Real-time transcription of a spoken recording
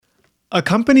A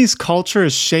company's culture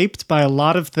is shaped by a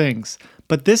lot of things,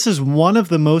 but this is one of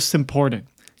the most important.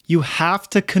 You have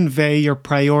to convey your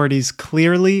priorities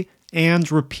clearly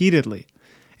and repeatedly.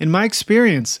 In my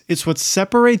experience, it's what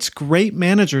separates great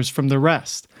managers from the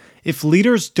rest. If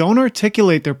leaders don't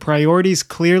articulate their priorities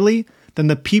clearly, then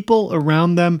the people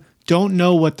around them don't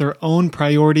know what their own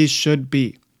priorities should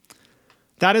be.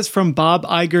 That is from Bob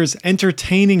Iger's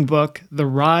entertaining book, The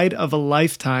Ride of a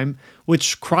Lifetime,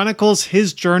 which chronicles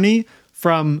his journey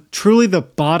from truly the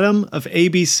bottom of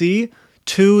ABC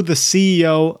to the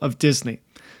CEO of Disney.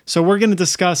 So we're going to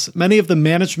discuss many of the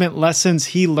management lessons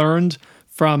he learned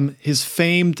from his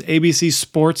famed ABC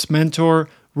sports mentor,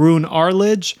 Roone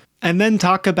Arledge, and then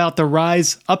talk about the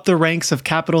rise up the ranks of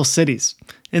capital cities.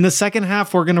 In the second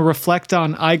half, we're going to reflect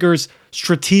on Iger's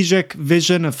strategic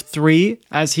vision of 3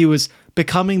 as he was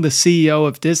becoming the CEO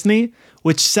of Disney,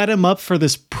 which set him up for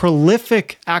this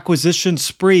prolific acquisition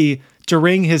spree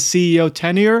during his CEO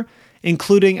tenure,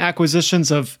 including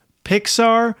acquisitions of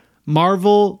Pixar,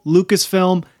 Marvel,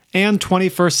 Lucasfilm, and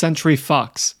 21st Century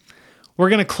Fox. We're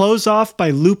going to close off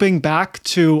by looping back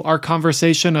to our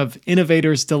conversation of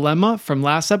Innovator's Dilemma from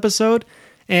last episode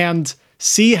and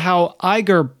see how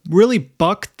Iger really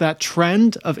bucked that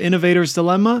trend of Innovator's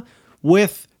Dilemma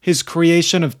with his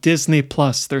creation of Disney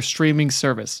Plus, their streaming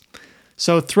service.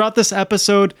 So throughout this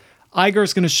episode, Iger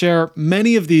is going to share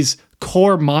many of these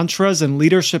core mantras and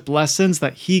leadership lessons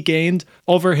that he gained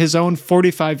over his own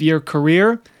 45-year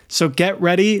career. So get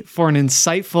ready for an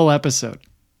insightful episode.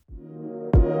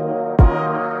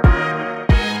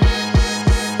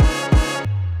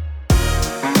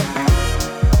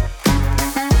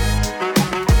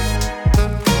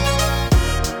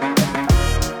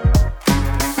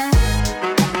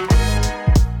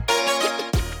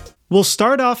 We'll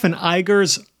start off in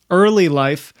Iger's early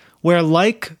life, where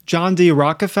like John D.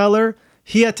 Rockefeller,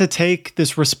 he had to take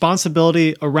this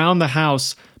responsibility around the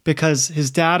house because his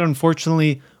dad,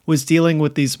 unfortunately, was dealing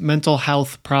with these mental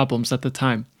health problems at the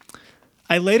time.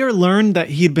 I later learned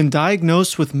that he'd been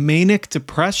diagnosed with manic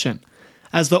depression.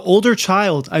 As the older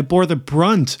child, I bore the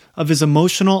brunt of his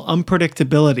emotional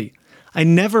unpredictability. I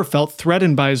never felt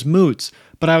threatened by his moods,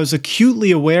 but I was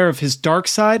acutely aware of his dark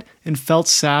side and felt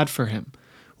sad for him.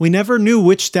 We never knew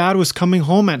which dad was coming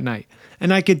home at night,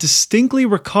 and I could distinctly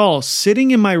recall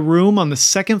sitting in my room on the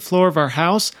second floor of our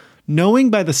house, knowing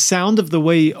by the sound of the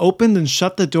way he opened and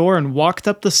shut the door and walked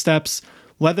up the steps,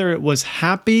 whether it was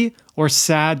happy or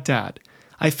sad dad.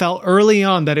 I felt early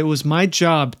on that it was my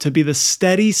job to be the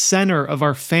steady center of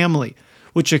our family,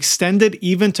 which extended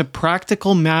even to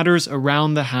practical matters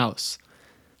around the house.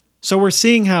 So we're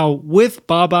seeing how, with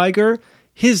Bob Iger,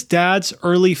 his dad's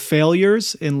early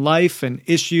failures in life and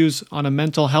issues on a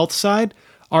mental health side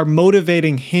are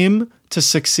motivating him to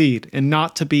succeed and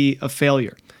not to be a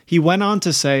failure. He went on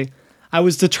to say, "I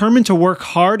was determined to work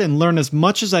hard and learn as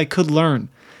much as I could learn.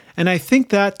 And I think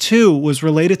that too was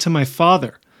related to my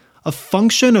father, a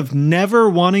function of never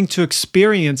wanting to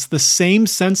experience the same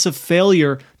sense of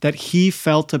failure that he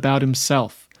felt about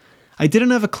himself. I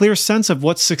didn't have a clear sense of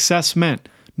what success meant,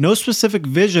 no specific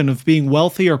vision of being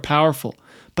wealthy or powerful,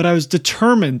 but I was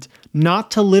determined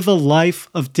not to live a life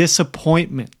of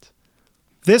disappointment."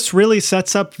 This really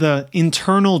sets up the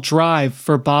internal drive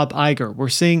for Bob Iger. We're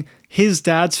seeing his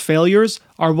dad's failures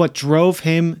are what drove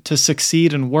him to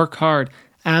succeed and work hard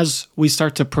as we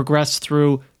start to progress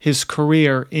through his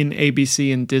career in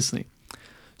ABC and Disney.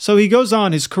 So he goes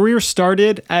on, his career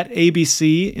started at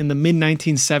ABC in the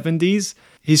mid-1970s.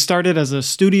 He started as a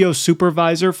studio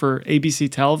supervisor for ABC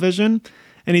Television,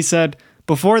 and he said,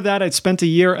 "Before that, I'd spent a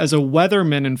year as a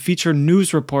weatherman and featured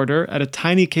news reporter at a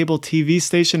tiny cable TV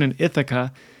station in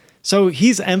Ithaca." So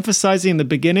he's emphasizing in the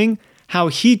beginning how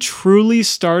he truly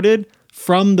started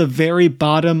from the very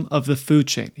bottom of the food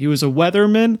chain. He was a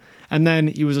weatherman, and then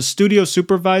he was a studio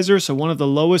supervisor, so one of the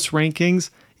lowest rankings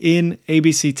in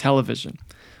ABC Television.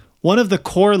 One of the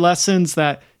core lessons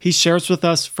that he shares with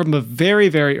us from a very,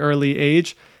 very early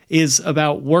age is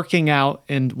about working out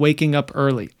and waking up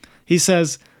early. He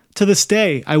says, "To this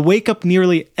day, I wake up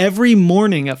nearly every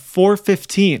morning at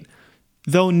 4:15,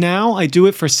 though now I do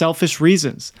it for selfish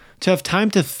reasons, to have time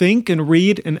to think and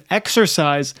read and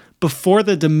exercise before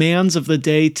the demands of the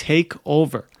day take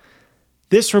over."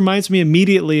 This reminds me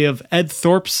immediately of Ed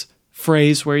Thorpe's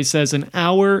phrase where he says, "An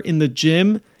hour in the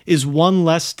gym is one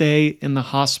less day in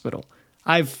the hospital."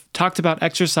 I've talked about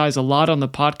exercise a lot on the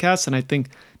podcast, and I think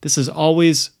this is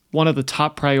always one of the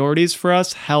top priorities for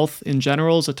us. Health in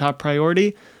general is a top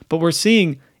priority. But we're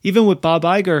seeing, even with Bob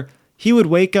Iger, he would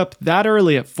wake up that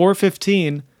early at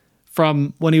 4:15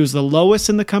 from when he was the lowest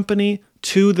in the company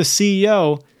to the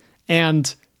CEO,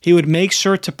 and He would make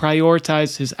sure to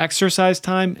prioritize his exercise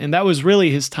time, and that was really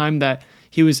his time that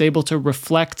he was able to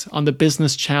reflect on the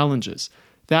business challenges.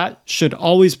 That should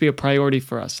always be a priority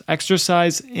for us.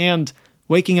 Exercise and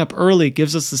waking up early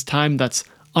gives us this time that's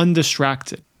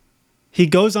undistracted. He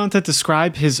goes on to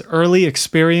describe his early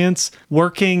experience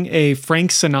working a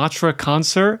Frank Sinatra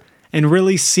concert and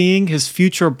really seeing his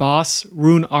future boss,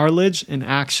 Roone Arledge, in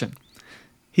action.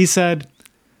 He said,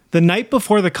 "The night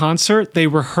before the concert, they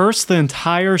rehearsed the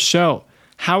entire show.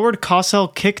 Howard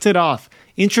Cosell kicked it off,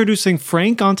 introducing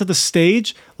Frank onto the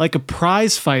stage like a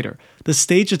prize fighter. The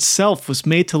stage itself was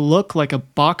made to look like a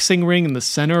boxing ring in the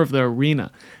center of the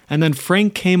arena. And then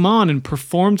Frank came on and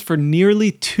performed for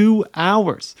nearly 2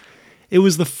 hours. It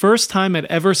was the first time I'd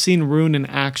ever seen Roone in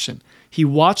action. He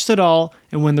watched it all,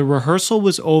 and when the rehearsal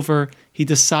was over, he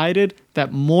decided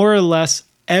that more or less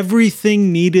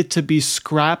everything needed to be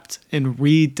scrapped and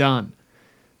redone."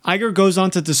 Iger goes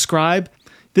on to describe,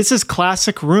 "This is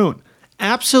classic Roone,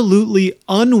 absolutely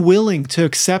unwilling to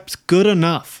accept good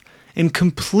enough and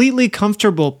completely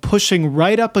comfortable pushing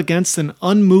right up against an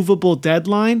unmovable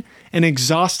deadline and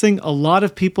exhausting a lot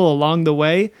of people along the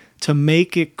way to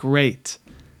make it great."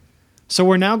 So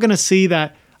we're now going to see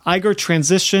that Iger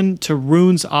transitioned to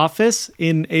Roone's office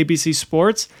in ABC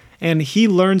Sports, and he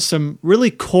learned some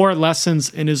really core lessons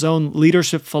in his own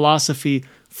leadership philosophy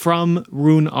from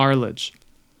Roone Arledge.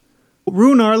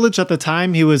 Roone Arledge at the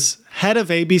time, he was head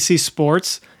of ABC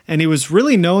Sports, and he was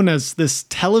really known as this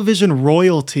television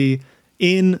royalty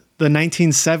in the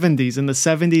 1970s, in the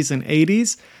 70s and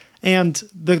 80s. And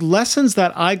the lessons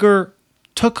that Iger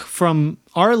took from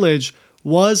Arledge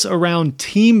was around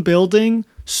team building,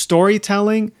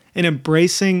 storytelling, and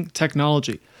embracing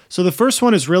technology. So the first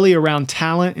one is really around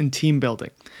talent and team building.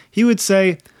 He would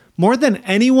say, more than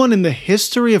anyone in the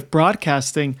history of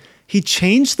broadcasting, he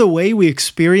changed the way we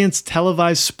experience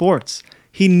televised sports.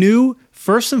 He knew,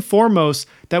 first and foremost,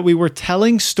 that we were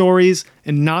telling stories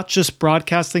and not just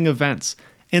broadcasting events.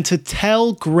 And to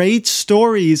tell great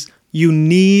stories, you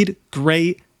need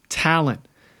great talent.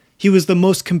 He was the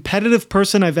most competitive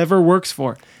person I've ever worked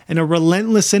for and a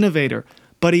relentless innovator,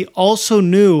 but he also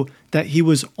knew that he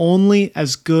was only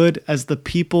as good as the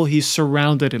people he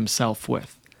surrounded himself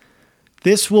with.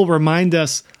 This will remind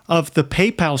us of the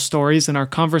PayPal stories in our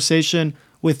conversation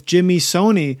with Jimmy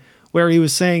Soni, where he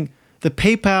was saying the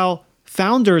PayPal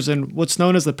founders and what's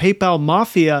known as the PayPal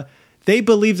Mafia, they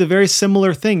believed a very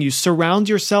similar thing. You surround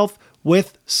yourself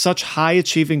with such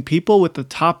high-achieving people, with the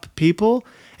top people,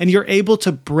 and you're able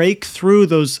to break through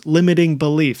those limiting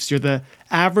beliefs. You're the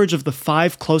average of the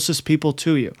 5 closest people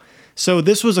to you. So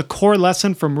this was a core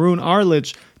lesson from Roone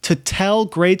Arledge. To tell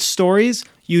great stories,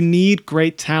 you need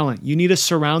great talent. You need to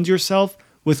surround yourself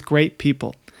with great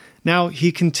people. Now,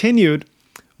 he continued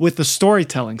with the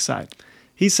storytelling side.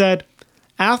 He said,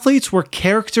 "Athletes were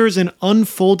characters in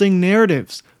unfolding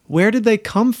narratives. Where did they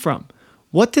come from?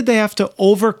 What did they have to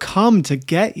overcome to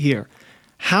get here?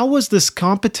 How was this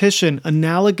competition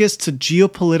analogous to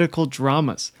geopolitical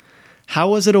dramas? How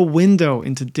was it a window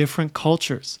into different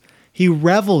cultures?" He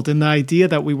reveled in the idea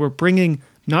that we were bringing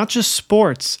not just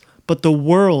sports, but the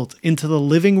world into the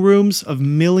living rooms of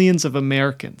millions of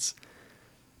Americans.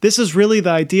 This is really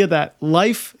the idea that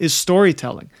life is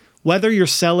storytelling. Whether you're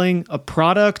selling a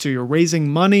product or you're raising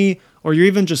money or you're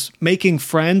even just making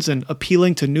friends and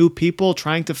appealing to new people,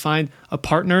 trying to find a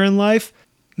partner in life,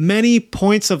 many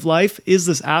points of life is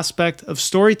this aspect of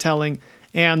storytelling,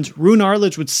 and Roone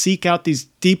Arledge would seek out these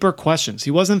deeper questions.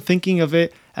 He wasn't thinking of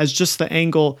it as just the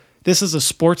angle, this is a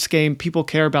sports game, people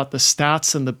care about the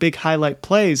stats and the big highlight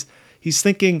plays. He's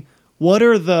thinking, what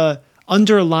are the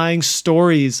underlying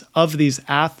stories of these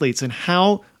athletes and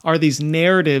how are these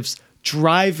narratives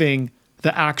driving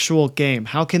the actual game?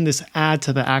 How can this add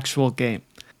to the actual game?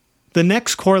 The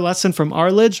next core lesson from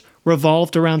Arledge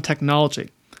revolved around technology.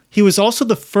 He was also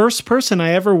the first person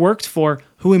I ever worked for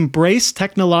who embraced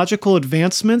technological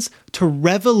advancements to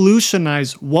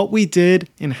revolutionize what we did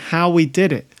and how we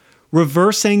did it.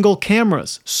 Reverse angle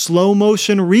cameras, slow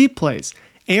motion replays,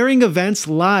 airing events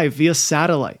live via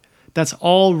satellite. That's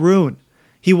all Roone.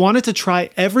 He wanted to try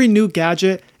every new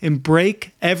gadget and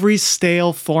break every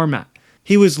stale format.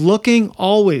 He was looking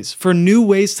always for new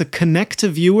ways to connect to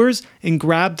viewers and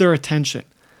grab their attention.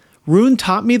 Roone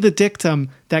taught me the dictum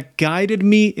that guided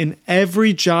me in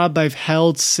every job I've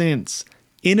held since.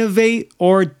 Innovate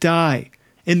or die.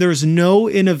 And there's no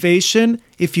innovation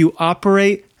if you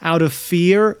operate out of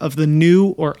fear of the new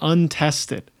or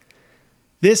untested.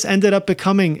 This ended up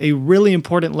becoming a really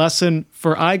important lesson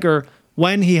for Iger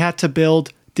when he had to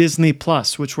build Disney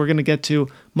Plus, which we're going to get to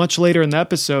much later in the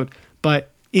episode.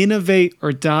 But innovate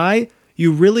or die,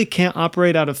 you really can't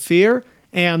operate out of fear.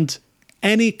 And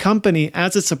any company,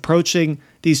 as it's approaching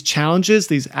these challenges,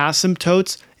 these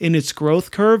asymptotes in its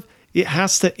growth curve, it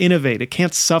has to innovate. It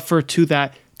can't suffer to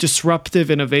that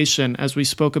disruptive innovation, as we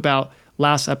spoke about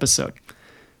last episode.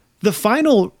 The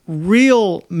final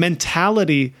real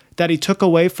mentality that he took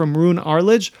away from Roone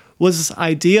Arledge was this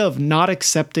idea of not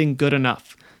accepting good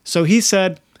enough. So he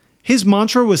said his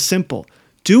mantra was simple: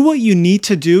 do what you need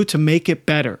to do to make it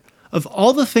better. Of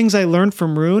all the things I learned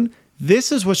from Roone,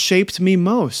 this is what shaped me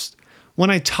most. When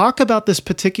I talk about this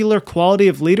particular quality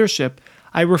of leadership,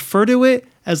 I refer to it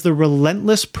as the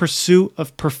relentless pursuit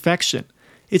of perfection.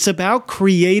 It's about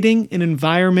creating an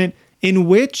environment in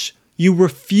which you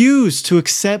refuse to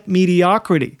accept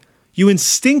mediocrity. You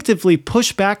instinctively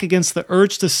push back against the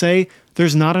urge to say,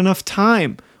 there's not enough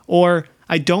time, or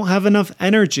I don't have enough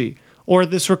energy, or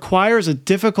this requires a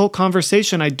difficult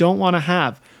conversation I don't want to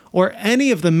have, or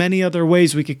any of the many other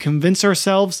ways we could convince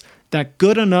ourselves that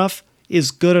good enough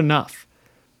is good enough.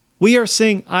 We are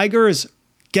seeing Iger is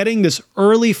getting this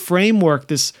early framework,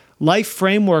 this life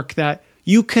framework that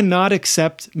you cannot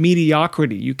accept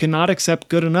mediocrity. You cannot accept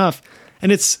good enough.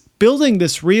 And it's building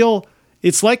this real,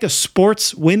 it's like a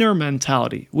sports winner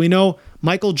mentality. We know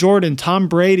Michael Jordan, Tom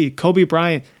Brady, Kobe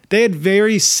Bryant, they had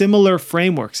very similar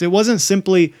frameworks. It wasn't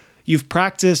simply you've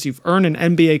practiced, you've earned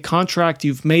an NBA contract,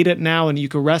 you've made it now, and you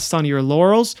can rest on your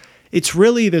laurels. It's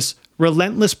really this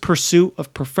relentless pursuit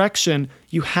of perfection.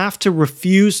 You have to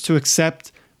refuse to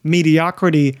accept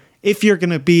mediocrity if you're going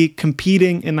to be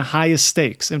competing in the highest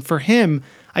stakes. And for him,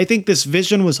 I think this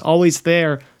vision was always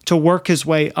there to work his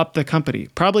way up the company.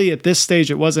 Probably at this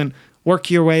stage, it wasn't work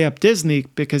your way up Disney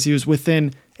because he was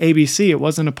within ABC. It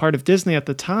wasn't a part of Disney at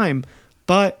the time.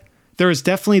 But there is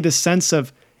definitely this sense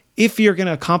of if you're going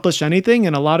to accomplish anything,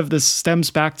 and a lot of this stems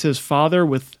back to his father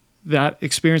with that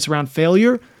experience around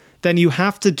failure, then you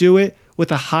have to do it with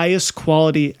the highest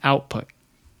quality output.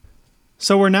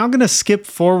 So we're now going to skip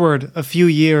forward a few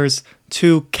years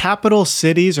to Capital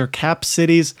Cities or Cap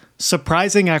Cities'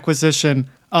 surprising acquisition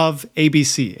of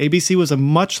ABC. ABC was a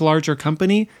much larger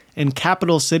company, and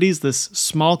Capital Cities, this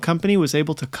small company, was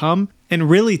able to come and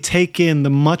really take in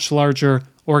the much larger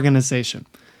organization.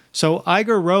 So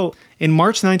Iger wrote, in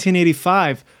March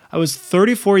 1985, I was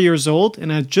 34 years old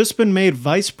and had just been made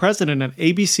vice president at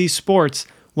ABC Sports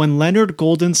when Leonard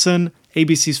Goldenson,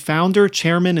 ABC's founder,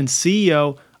 chairman, and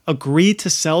CEO, agreed to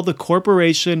sell the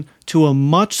corporation to a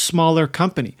much smaller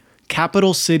company,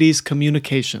 Capital Cities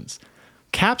Communications.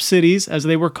 Cap Cities, as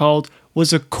they were called,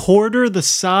 was a quarter the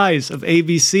size of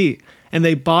ABC, and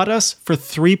they bought us for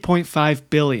 $3.5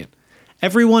 billion.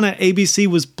 Everyone at ABC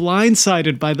was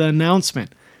blindsided by the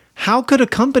announcement. How could a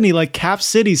company like Cap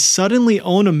Cities suddenly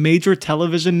own a major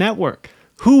television network?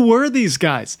 Who were these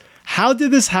guys? How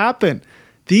did this happen?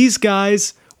 These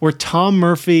guys were Tom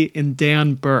Murphy and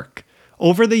Dan Burke.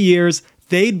 Over the years,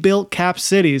 they'd built Cap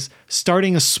Cities,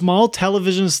 starting a small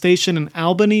television station in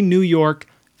Albany, New York,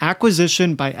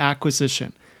 acquisition by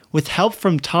acquisition. With help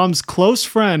from Tom's close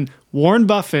friend, Warren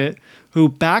Buffett, who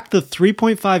backed the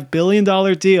 $3.5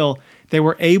 billion deal, they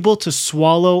were able to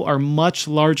swallow our much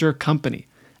larger company.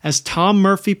 As Tom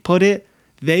Murphy put it,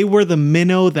 they were the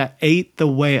minnow that ate the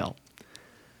whale.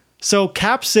 So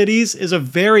Cap Cities is a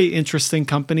very interesting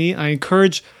company. I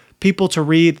encourage people to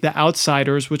read The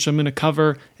Outsiders, which I'm going to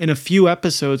cover in a few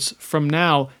episodes from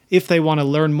now if they want to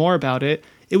learn more about it.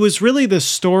 It was really the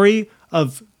story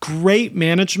of great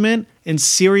management and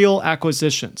serial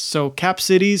acquisitions. So Cap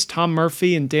Cities, Tom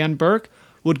Murphy, and Dan Burke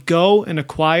would go and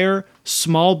acquire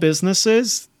small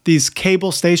businesses, these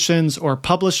cable stations or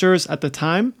publishers at the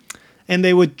time, and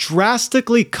they would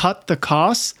drastically cut the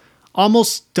costs,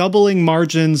 almost doubling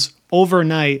margins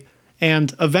overnight,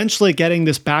 and eventually getting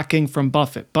this backing from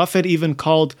Buffett. Buffett even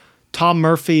called Tom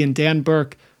Murphy and Dan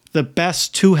Burke the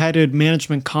best two-headed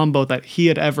management combo that he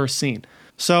had ever seen.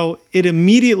 So it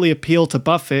immediately appealed to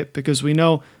Buffett because we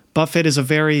know Buffett is a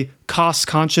very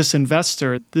cost-conscious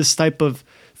investor. This type of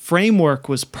framework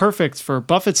was perfect for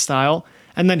Buffett style.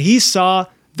 And then he saw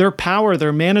their power,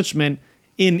 their management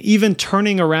in even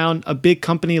turning around a big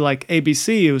company like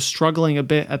ABC. It was struggling a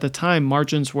bit at the time.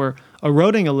 Margins were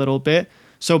eroding a little bit.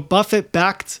 So Buffett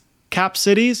backed Cap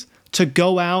Cities to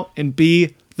go out and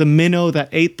be the minnow that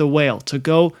ate the whale, to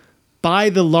go buy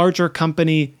the larger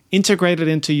company, integrate it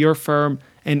into your firm,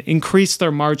 and increase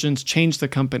their margins, change the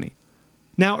company.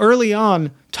 Now, early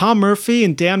on, Tom Murphy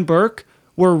and Dan Burke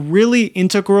were really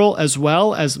integral as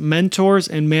well as mentors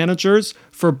and managers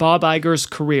for Bob Iger's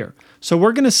career. So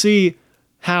we're going to see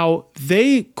how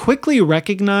they quickly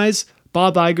recognize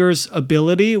Bob Iger's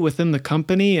ability within the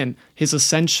company and his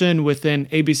ascension within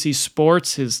ABC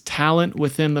Sports, his talent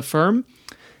within the firm.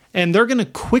 And they're going to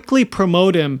quickly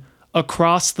promote him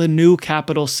across the new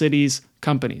capital cities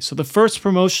company. So the first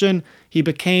promotion, he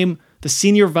became the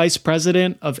senior vice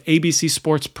president of ABC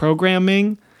Sports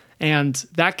Programming, and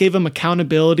that gave him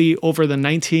accountability over the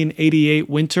 1988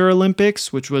 Winter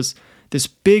Olympics, which was this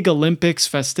big Olympics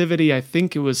festivity. I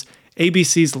think it was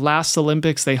ABC's last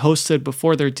Olympics they hosted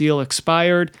before their deal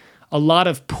expired. A lot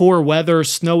of poor weather,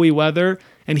 snowy weather,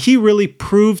 and he really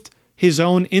proved his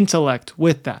own intellect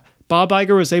with that. Bob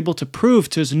Iger was able to prove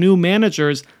to his new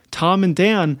managers, Tom and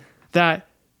Dan, that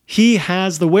he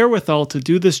has the wherewithal to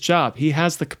do this job. He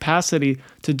has the capacity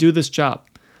to do this job.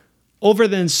 Over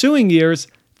the ensuing years,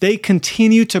 they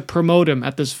continued to promote him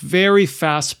at this very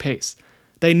fast pace.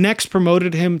 They next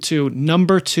promoted him to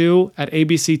number 2 at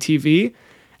ABC TV.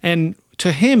 And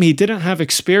to him, he didn't have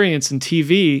experience in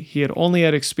TV. He had only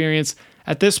had experience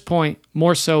at this point,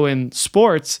 more so in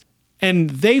sports. And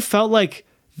they felt like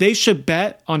they should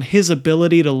bet on his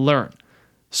ability to learn.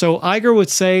 So Iger would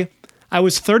say, I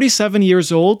was 37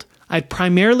 years old. I'd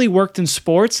primarily worked in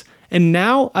sports. And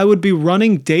now I would be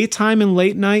running daytime and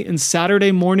late night and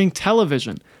Saturday morning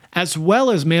television, as well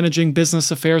as managing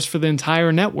business affairs for the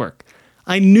entire network.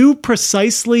 I knew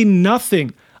precisely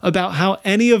nothing about how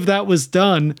any of that was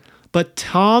done, but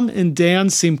Tom and Dan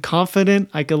seemed confident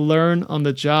I could learn on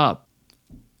the job.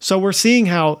 So we're seeing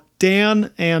how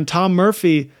Dan and Tom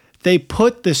Murphy, they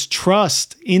put this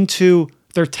trust into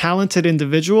their talented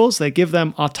individuals. They give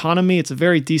them autonomy. It's a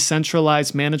very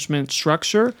decentralized management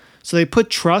structure. So they put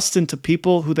trust into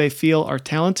people who they feel are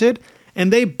talented,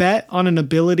 and they bet on an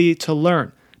ability to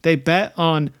learn. They bet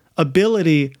on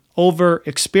ability over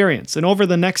experience. And over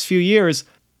the next few years,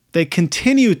 they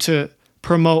continue to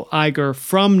promote Iger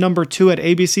from number 2 at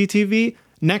ABC TV.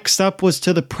 Next up was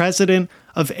to the president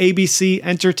of ABC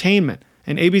Entertainment.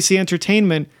 And ABC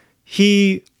Entertainment,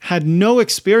 he had no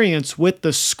experience with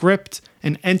the script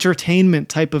and entertainment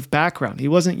type of background. He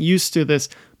wasn't used to this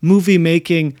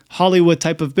movie-making Hollywood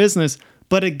type of business.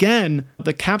 But again,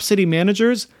 the Cap City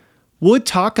managers would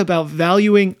talk about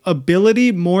valuing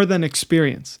ability more than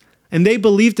experience. And they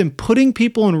believed in putting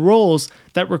people in roles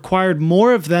that required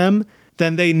more of them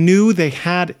than they knew they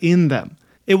had in them.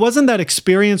 It wasn't that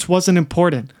experience wasn't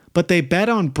important, but they bet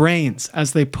on brains,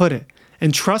 as they put it,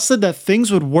 and trusted that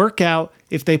things would work out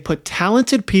if they put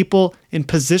talented people in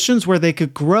positions where they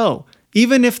could grow,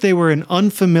 even if they were in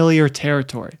unfamiliar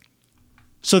territory.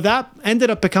 So that ended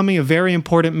up becoming a very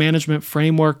important management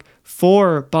framework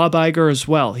for Bob Iger as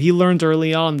well. He learned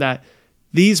early on that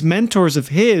these mentors of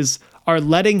his are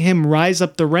letting him rise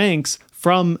up the ranks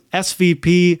from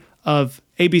SVP of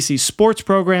ABC Sports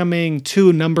Programming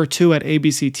to number 2 at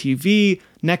ABC TV.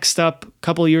 Next up, a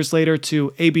couple of years later,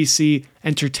 to ABC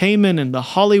Entertainment and the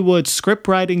Hollywood script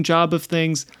writing job of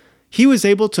things. He was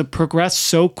able to progress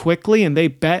so quickly, and they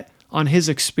bet on his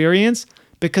experience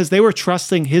because they were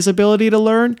trusting his ability to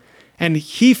learn. And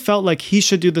he felt like he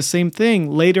should do the same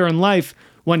thing later in life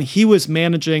when he was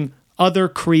managing other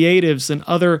creatives and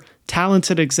other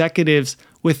talented executives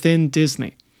within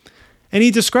Disney. And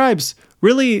he describes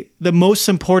really the most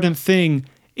important thing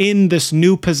in this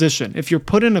new position. If you're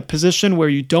put in a position where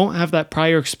you don't have that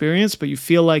prior experience, but you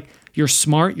feel like you're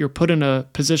smart, you're put in a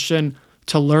position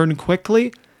to learn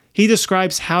quickly, he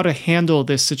describes how to handle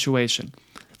this situation.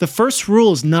 The first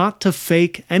rule is not to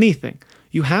fake anything.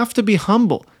 You have to be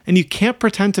humble, and you can't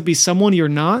pretend to be someone you're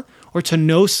not or to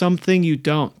know something you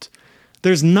don't.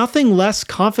 There's nothing less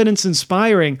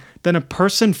confidence-inspiring than a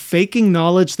person faking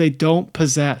knowledge they don't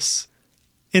possess.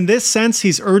 In this sense,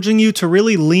 he's urging you to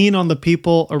really lean on the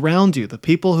people around you, the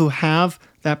people who have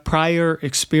that prior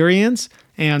experience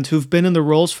and who've been in the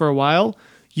roles for a while.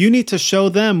 You need to show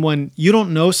them when you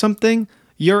don't know something,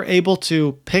 you're able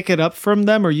to pick it up from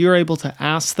them, or you're able to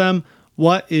ask them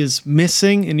what is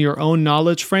missing in your own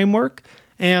knowledge framework.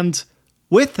 And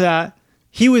with that,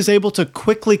 he was able to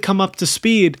quickly come up to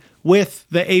speed with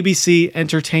the ABC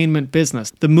Entertainment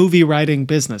business, the movie writing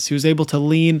business. He was able to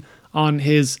lean on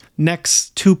his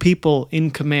next 2 people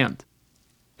in command.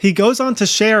 He goes on to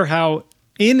share how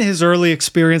in his early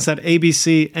experience at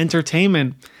ABC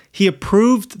Entertainment, he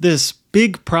approved this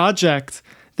big project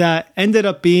that ended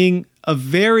up being a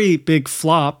very big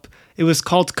flop. It was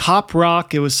called Cop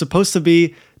Rock. It was supposed to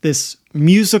be this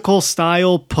musical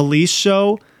style police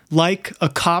show, like a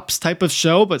Cops type of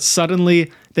show, but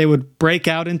suddenly they would break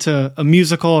out into a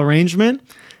musical arrangement.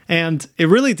 And it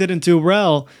really didn't do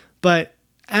well. But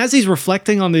as he's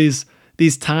reflecting on these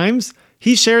times,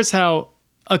 he shares how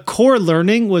a core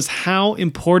learning was how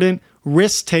important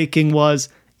risk-taking was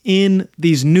in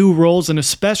these new roles, and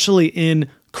especially in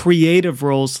creative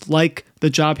roles like the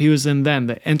job he was in then,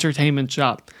 the entertainment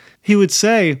job. He would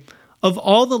say, of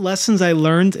all the lessons I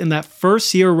learned in that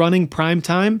first year running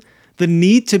primetime, the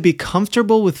need to be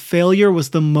comfortable with failure was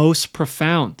the most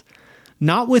profound.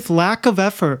 Not with lack of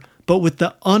effort, but with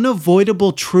the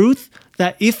unavoidable truth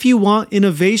that if you want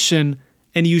innovation,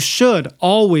 and you should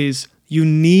always, you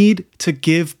need to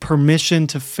give permission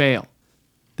to fail.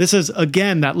 This is,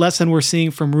 again, that lesson we're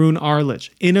seeing from Rune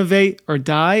Arledge. Innovate or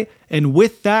die, and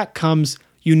with that comes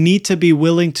you need to be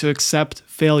willing to accept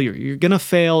failure. You're going to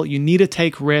fail. You need to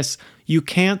take risks. You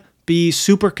can't be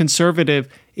super conservative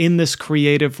in this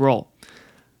creative role.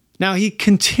 Now, he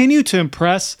continued to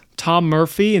impress Tom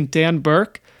Murphy and Dan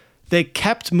Burke. They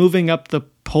kept moving up the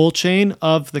pole chain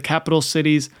of the Capital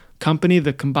Cities company,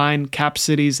 the combined Cap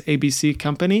Cities ABC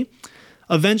company.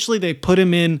 Eventually, they put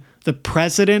him in the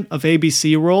president of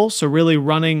ABC role, so really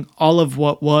running all of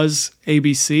what was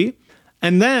ABC.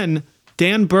 And then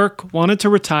Dan Burke wanted to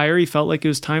retire. He felt like it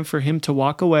was time for him to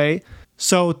walk away.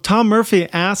 So Tom Murphy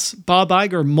asked Bob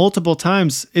Iger multiple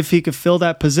times if he could fill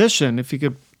that position, if he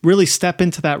could really step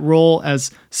into that role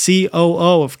as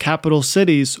COO of Capital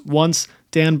Cities once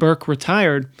Dan Burke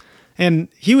retired. And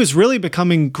he was really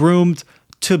becoming groomed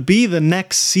to be the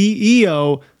next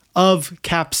CEO of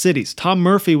Cap Cities. Tom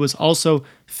Murphy was also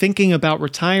thinking about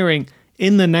retiring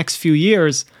in the next few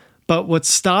years. But what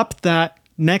stopped that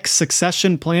next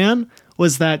succession plan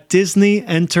was that Disney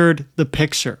entered the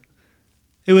picture.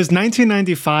 It was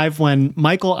 1995 when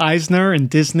Michael Eisner and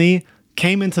Disney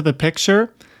came into the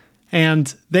picture,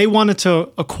 and they wanted to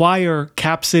acquire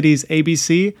Cap Cities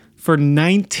ABC for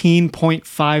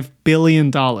 $19.5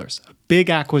 billion, a big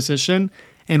acquisition.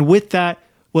 And with that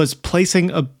was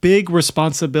placing a big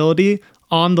responsibility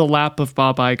on the lap of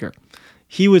Bob Iger.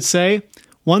 He would say,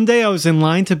 "One day I was in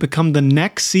line to become the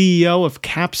next CEO of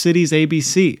Cap Cities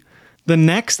ABC. The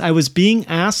next, I was being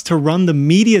asked to run the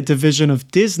media division of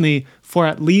Disney for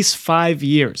at least 5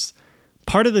 years.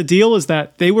 Part of the deal was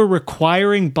that they were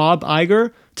requiring Bob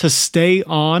Iger to stay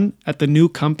on at the new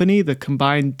company, the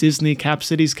combined Disney Cap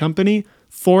Cities company,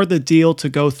 for the deal to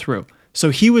go through. So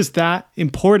he was that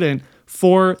important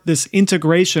for this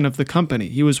integration of the company.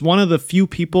 He was one of the few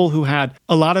people who had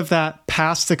a lot of that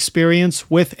past experience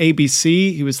with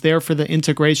ABC. He was there for the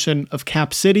integration of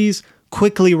Cap Cities,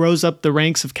 quickly rose up the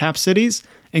ranks of Cap Cities,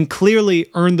 and clearly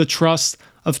earned the trust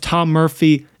of Tom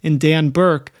Murphy and Dan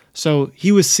Burke. So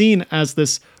he was seen as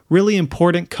this really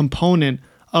important component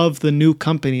of the new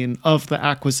company and of the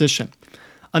acquisition.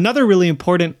 Another really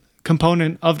important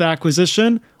component of the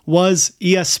acquisition was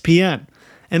ESPN.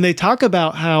 And they talk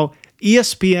about how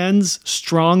ESPN's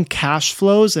strong cash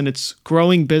flows and its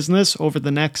growing business over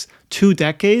the next 2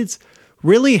 decades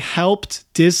really helped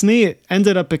Disney. It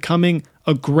ended up becoming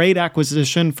a great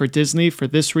acquisition for Disney for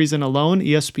this reason alone,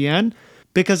 ESPN,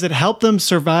 because it helped them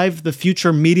survive the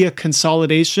future media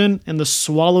consolidation and the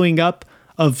swallowing up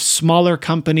of smaller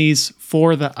companies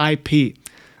for the IP.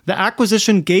 The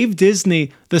acquisition gave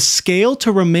Disney the scale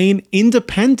to remain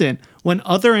independent when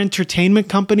other entertainment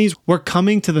companies were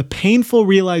coming to the painful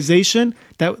realization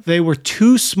that they were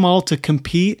too small to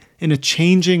compete in a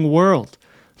changing world.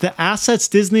 The assets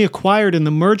Disney acquired in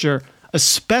the merger,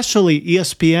 especially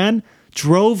ESPN,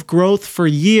 drove growth for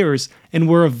years and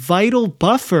were a vital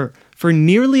buffer for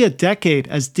nearly a decade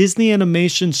as Disney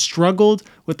Animation struggled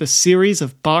with a series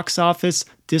of box office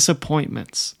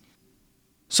disappointments.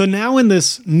 So now in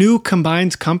this new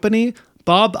combined company,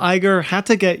 Bob Iger had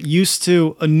to get used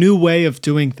to a new way of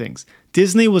doing things.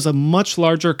 Disney was a much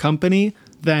larger company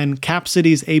than Cap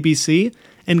Cities ABC,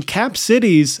 and Cap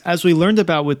Cities, as we learned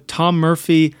about with Tom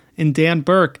Murphy and Dan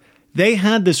Burke, they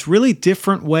had this really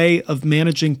different way of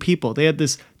managing people. They had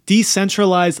this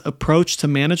decentralized approach to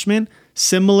management,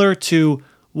 similar to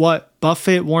what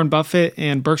Warren Buffett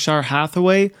and Berkshire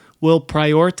Hathaway will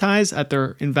prioritize at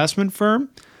their investment firm.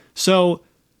 So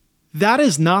that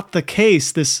is not the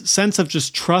case. This sense of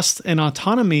just trust and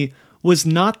autonomy was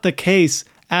not the case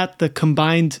at the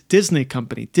combined Disney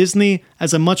company. Disney,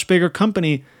 as a much bigger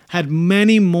company, had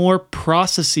many more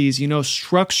processes,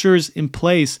 structures in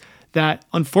place that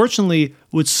unfortunately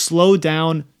would slow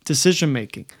down decision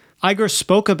making. Iger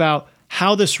spoke about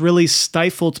how this really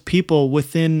stifled people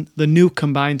within the new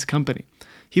combined company.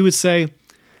 He would say,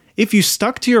 "If you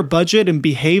stuck to your budget and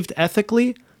behaved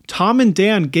ethically, Tom and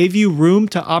Dan gave you room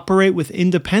to operate with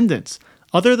independence.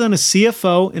 Other than a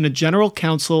CFO and a general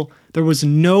counsel, there was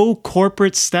no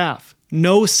corporate staff,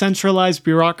 no centralized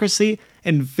bureaucracy,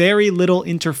 and very little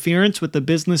interference with the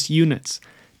business units.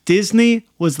 Disney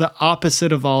was the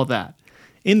opposite of all that.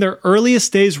 In their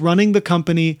earliest days running the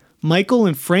company, Michael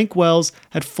and Frank Wells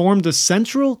had formed a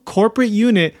central corporate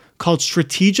unit called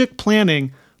Strategic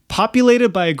Planning, populated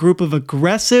by a group of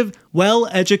aggressive,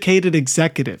 well-educated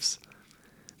executives.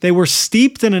 They were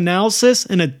steeped in analysis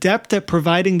and adept at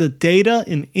providing the data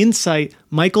and insight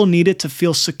Michael needed to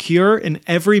feel secure in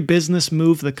every business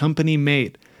move the company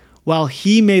made, while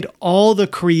he made all the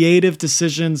creative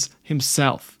decisions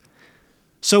himself.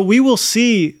 So we will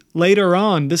see later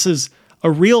on, this is a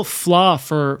real flaw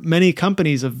for many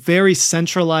companies, a very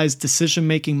centralized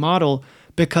decision-making model,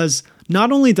 because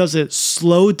not only does it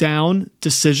slow down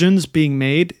decisions being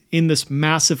made in this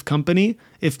massive company,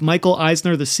 if Michael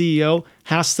Eisner, the CEO,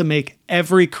 has to make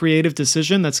every creative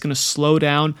decision, that's going to slow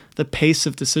down the pace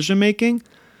of decision making.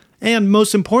 And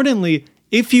most importantly,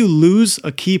 if you lose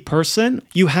a key person,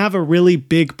 you have a really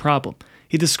big problem.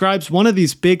 He describes one of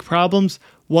these big problems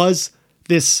was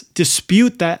this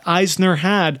dispute that Eisner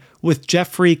had with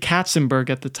Jeffrey Katzenberg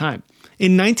at the time.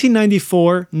 In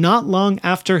 1994, not long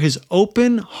after his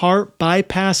open heart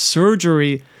bypass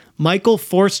surgery, Michael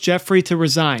forced Jeffrey to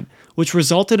resign, which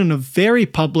resulted in a very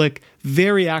public,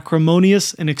 very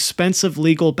acrimonious, and expensive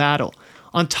legal battle.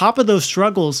 On top of those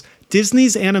struggles,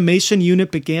 Disney's animation unit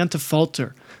began to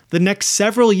falter. The next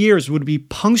several years would be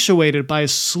punctuated by a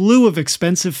slew of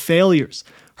expensive failures.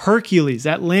 Hercules,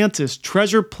 Atlantis,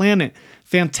 Treasure Planet,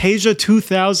 Fantasia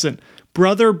 2000,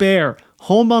 Brother Bear,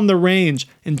 Home on the Range,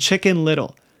 and Chicken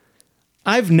Little.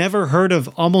 I've never heard of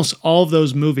almost all of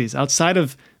those movies. Outside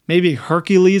of maybe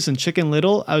Hercules and Chicken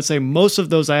Little, I would say most of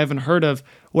those I haven't heard of,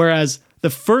 whereas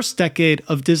the first decade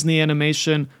of Disney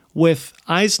animation with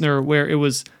Eisner, where it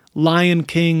was Lion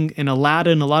King and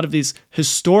Aladdin, a lot of these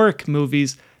historic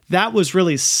movies, that was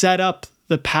really set up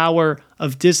the power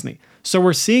of Disney. So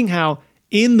we're seeing how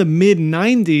in the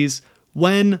mid-90s,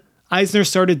 when Eisner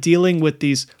started dealing with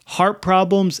these heart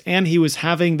problems and he was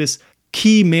having this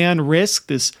key man risk,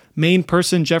 this main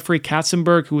person, Jeffrey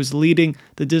Katzenberg, who was leading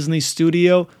the Disney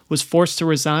studio, was forced to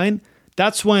resign.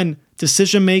 That's when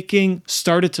decision-making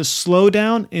started to slow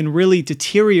down and really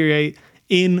deteriorate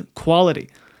in quality.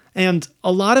 And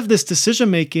a lot of this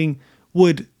decision-making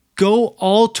would go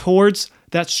all towards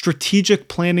that strategic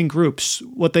planning groups,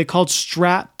 what they called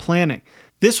strat planning.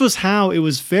 This was how it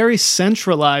was very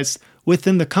centralized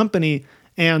within the company,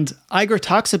 and Iger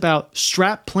talks about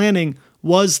strat planning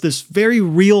was this very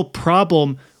real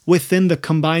problem within the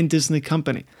combined Disney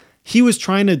company. He was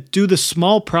trying to do the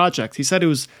small project. He said it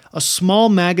was a small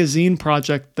magazine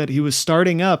project that he was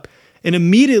starting up, and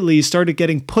immediately started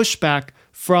getting pushback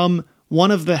from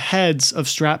one of the heads of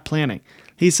strat planning.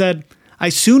 He said, "I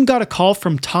soon got a call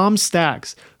from Tom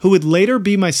Staggs, who would later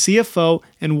be my CFO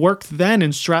and worked then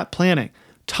in strat planning.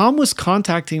 Tom was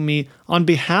contacting me on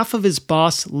behalf of his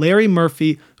boss, Larry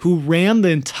Murphy, who ran the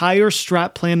entire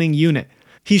strat planning unit.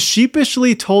 He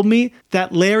sheepishly told me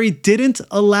that Larry didn't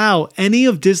allow any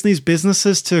of Disney's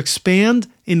businesses to expand,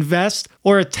 invest,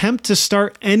 or attempt to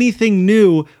start anything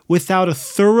new without a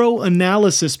thorough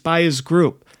analysis by his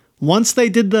group. Once they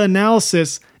did the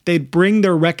analysis, they'd bring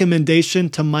their recommendation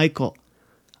to Michael."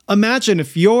 Imagine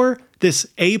if you're this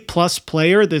A-plus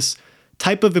player, this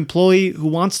type of employee who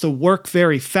wants to work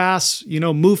very fast,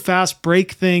 move fast,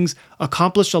 break things,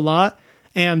 accomplish a lot,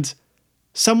 and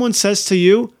someone says to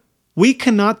you, "We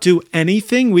cannot do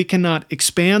anything, we cannot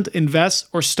expand, invest,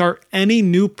 or start any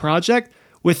new project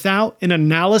without an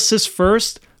analysis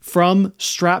first from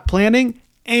strat planning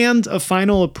and a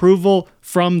final approval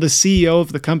from the CEO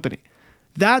of the company."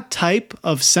 That type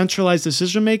of centralized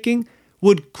decision-making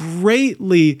would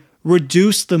greatly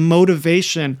reduce the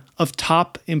motivation of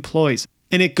top employees.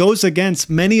 And it goes against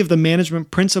many of the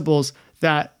management principles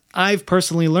that I've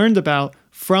personally learned about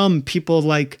from people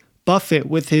like Buffett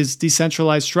with his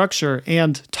decentralized structure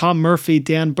and Tom Murphy,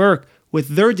 Dan Burke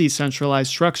with their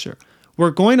decentralized structure. We're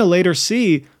going to later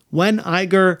see when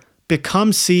Iger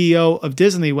becomes CEO of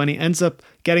Disney, when he ends up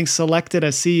getting selected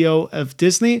as CEO of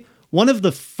Disney, one of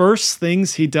the first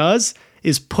things he does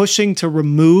is pushing to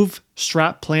remove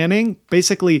strat planning,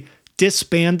 basically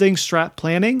disbanding strat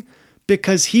planning,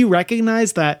 because he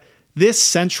recognized that this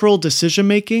central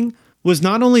decision-making was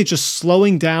not only just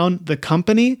slowing down the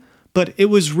company, but it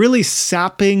was really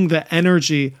sapping the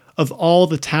energy of all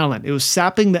the talent. It was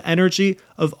sapping the energy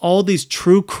of all these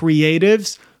true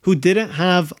creatives who didn't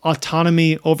have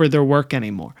autonomy over their work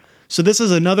anymore. So this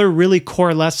is another really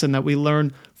core lesson that we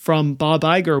learn from Bob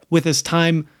Iger with his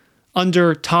time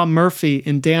under Tom Murphy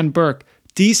and Dan Burke.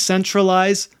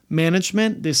 Decentralized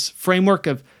management, this framework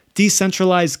of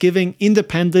decentralized giving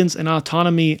independence and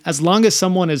autonomy. As long as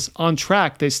someone is on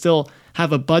track, they still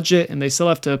have a budget and they still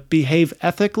have to behave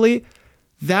ethically.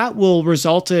 That will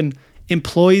result in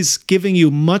employees giving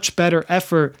you much better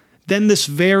effort than this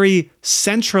very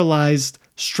centralized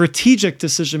strategic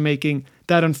decision-making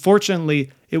that unfortunately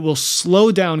it will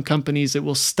slow down companies, it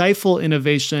will stifle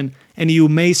innovation, and you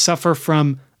may suffer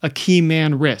from a key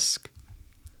man risk.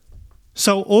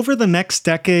 So over the next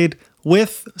decade,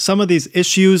 with some of these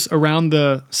issues around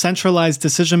the centralized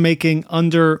decision-making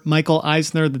under Michael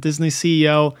Eisner, the Disney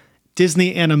CEO,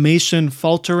 Disney Animation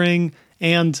faltering,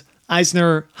 and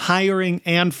Eisner hiring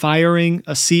and firing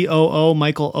a COO,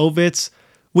 Michael Ovitz,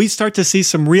 we start to see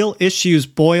some real issues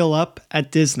boil up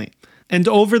at Disney. And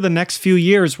over the next few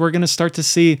years, we're going to start to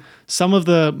see some of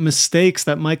the mistakes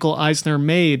that Michael Eisner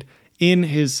made in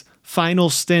his final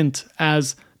stint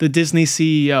as the Disney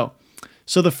CEO.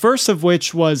 So the first of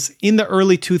which was in the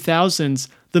early 2000s,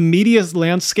 the media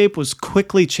landscape was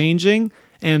quickly changing,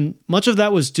 and much of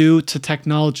that was due to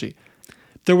technology.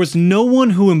 There was no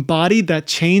one who embodied that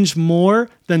change more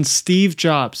than Steve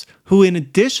Jobs, who in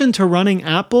addition to running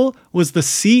Apple, was the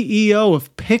CEO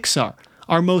of Pixar,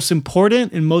 our most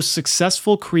important and most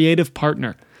successful creative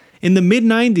partner. In the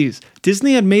mid-90s,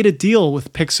 Disney had made a deal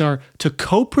with Pixar to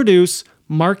co-produce,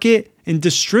 market, and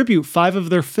distribute 5 of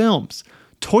their films.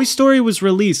 Toy Story was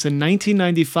released in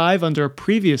 1995 under a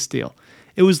previous deal.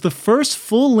 It was the first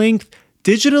full-length,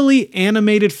 digitally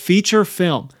animated feature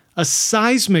film, a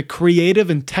seismic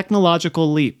creative and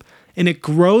technological leap, and it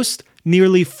grossed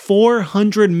nearly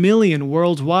 $400 million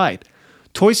worldwide.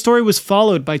 Toy Story was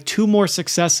followed by 2 more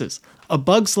successes, A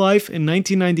Bug's Life in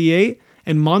 1998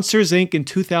 and Monsters, Inc. in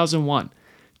 2001.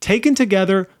 Taken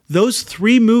together, those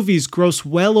 3 movies grossed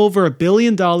well over $1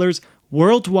 billion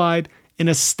worldwide and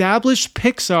established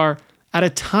Pixar at a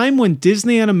time when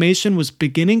Disney Animation was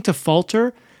beginning to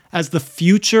falter as the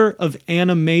future of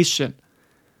animation.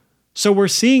 So we're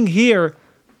seeing here,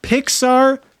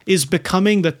 Pixar is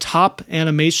becoming the top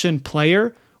animation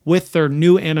player with their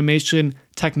new animation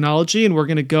technology, and we're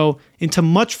going to go into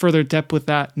much further depth with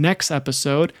that next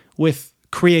episode with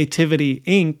Creativity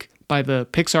Inc. by the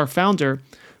Pixar founder.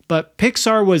 But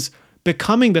Pixar was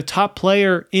becoming the top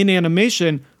player in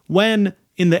animation when,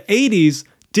 in the 80s,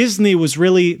 Disney was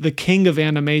really the king of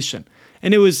animation.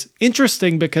 And it was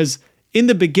interesting because in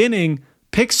the beginning,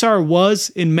 Pixar was,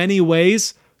 in many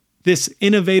ways, this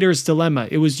innovator's dilemma.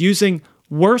 It was using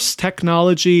worse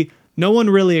technology. No one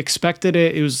really expected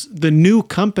it. It was the new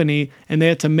company, and they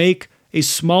had to make a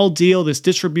small deal, this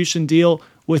distribution deal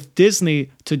with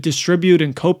Disney to distribute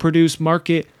and co-produce,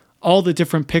 market all the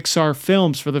different Pixar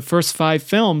films for the first 5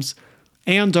 films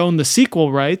and own the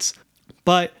sequel rights.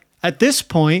 But at this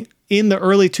point, in the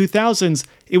early 2000s,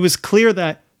 it was clear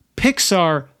that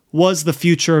Pixar was the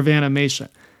future of animation.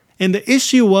 And the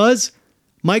issue was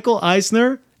Michael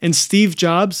Eisner and Steve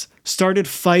Jobs started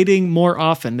fighting more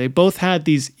often. They both had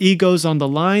these egos on the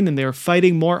line, and they were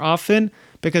fighting more often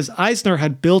because Eisner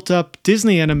had built up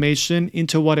Disney Animation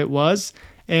into what it was,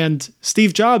 and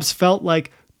Steve Jobs felt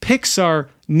like Pixar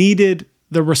needed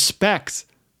the respect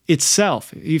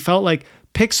itself. He felt like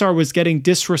Pixar was getting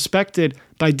disrespected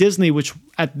by Disney, which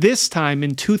at this time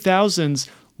in 2000s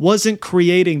wasn't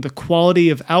creating the quality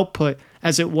of output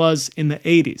as it was in the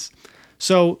 80s.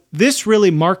 So this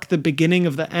really marked the beginning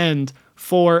of the end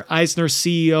for Eisner's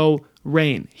CEO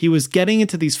reign. He was getting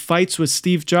into these fights with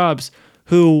Steve Jobs,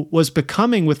 who was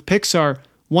becoming, with Pixar,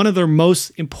 one of their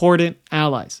most important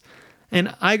allies. And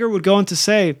Iger would go on to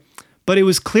say, but it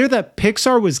was clear that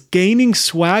Pixar was gaining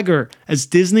swagger as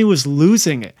Disney was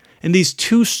losing it. And these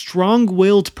 2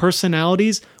 strong-willed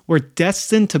personalities were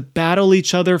destined to battle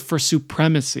each other for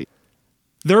supremacy.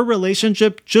 Their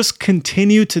relationship just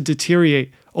continued to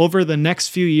deteriorate over the next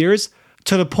few years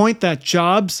to the point that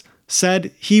Jobs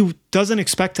said he doesn't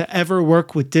expect to ever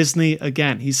work with Disney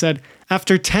again. He said,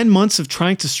 after 10 months of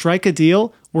trying to strike a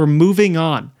deal, we're moving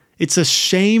on. It's a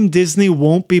shame Disney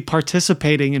won't be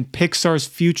participating in Pixar's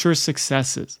future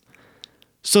successes.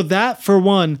 So that, for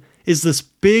one, is this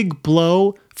big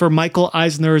blow for Michael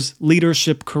Eisner's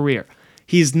leadership career.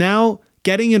 He's now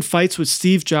getting in fights with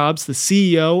Steve Jobs, the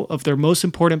CEO of their most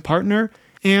important partner,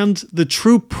 and the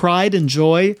true pride and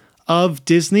joy of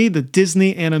Disney, the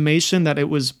Disney animation that it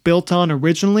was built on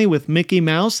originally with Mickey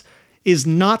Mouse, is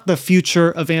not the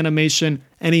future of animation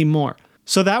anymore.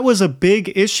 So that was a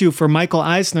big issue for Michael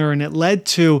Eisner, and it led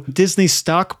to Disney's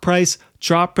stock price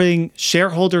dropping,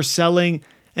 shareholder selling,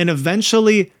 and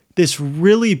eventually this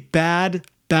really bad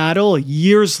battle, a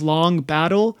years-long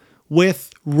battle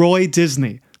with Roy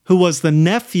Disney, who was the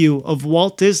nephew of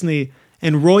Walt Disney.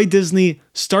 And Roy Disney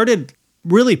started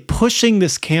really pushing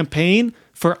this campaign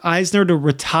for Eisner to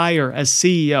retire as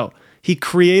CEO. He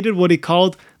created what he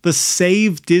called the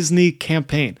Save Disney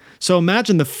campaign. So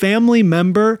imagine the family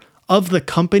member of the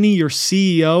company your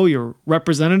CEO, your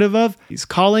representative of, he's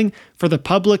calling for the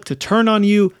public to turn on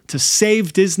you, to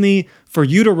save Disney, for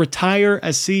you to retire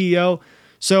as CEO.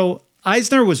 So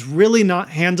Eisner was really not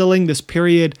handling this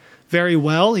period very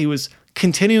well. He was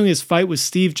continuing his fight with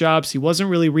Steve Jobs. He wasn't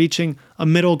really reaching a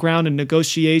middle ground in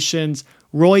negotiations.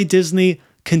 Roy Disney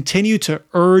continued to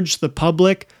urge the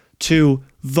public to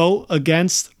vote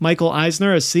against Michael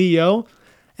Eisner as CEO.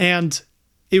 And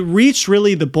it reached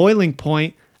really the boiling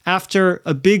point after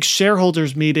a big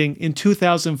shareholders meeting in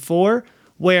 2004,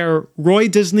 where Roy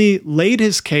Disney laid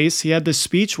his case. He had this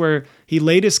speech where he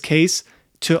laid his case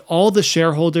to all the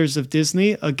shareholders of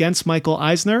Disney against Michael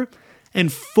Eisner, and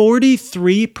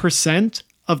 43%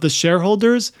 of the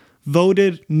shareholders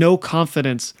voted no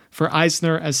confidence for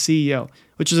Eisner as CEO,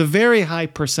 which is a very high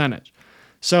percentage.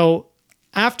 So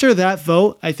after that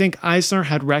vote, I think Eisner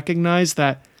had recognized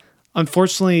that,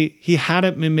 unfortunately, he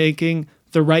hadn't been making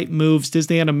the right moves.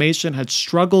 Disney Animation had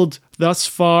struggled thus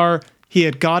far. He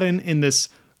had gotten in this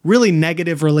really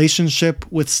negative relationship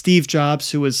with Steve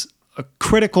Jobs, who was a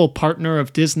critical partner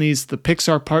of Disney's, the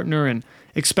Pixar partner, and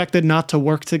expected not to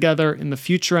work together in the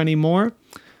future anymore.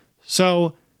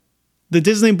 So the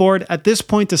Disney board at this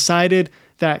point decided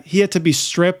that he had to be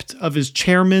stripped of his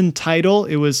chairman title.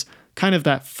 It was kind of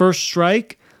that first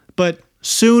strike, but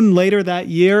soon later that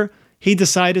year, he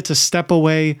decided to step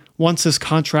away once his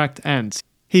contract ends.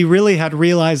 He really had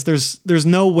realized there's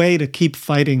no way to keep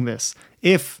fighting this.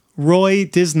 If Roy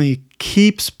Disney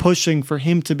keeps pushing for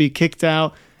him to be kicked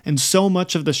out and so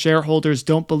much of the shareholders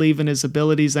don't believe in his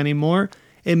abilities anymore,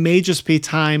 it may just be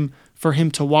time for him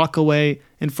to walk away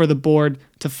and for the board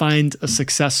to find a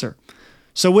successor.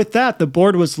 So with that, the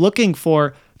board was looking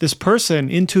for this person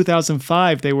in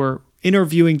 2005. They were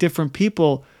interviewing different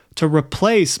people to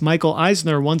replace Michael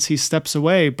Eisner once he steps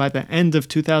away by the end of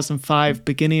 2005,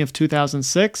 beginning of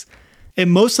 2006.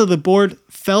 And most of the board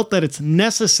felt that it's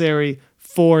necessary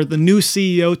for the new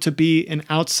CEO to be an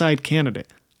outside candidate.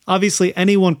 Obviously,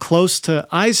 anyone close to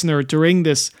Eisner during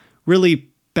this really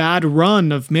bad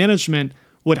run of management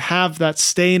would have that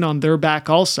stain on their back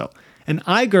also. And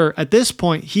Iger, at this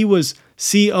point, he was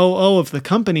COO of the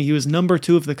company. He was number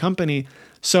 2 of the company.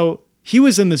 So he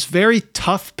was in this very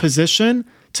tough position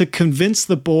to convince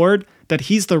the board that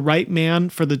he's the right man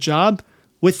for the job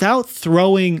without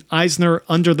throwing Eisner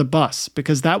under the bus,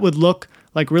 because that would look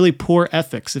like really poor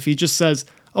ethics. If he just says,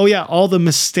 oh yeah, all the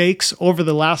mistakes over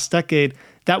the last decade,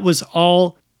 that was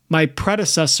all my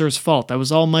predecessor's fault. That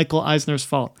was all Michael Eisner's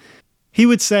fault. He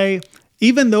would say,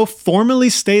 even though formally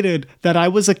stated that I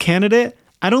was a candidate,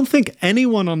 I don't think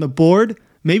anyone on the board,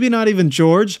 maybe not even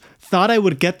George, thought I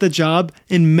would get the job,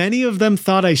 and many of them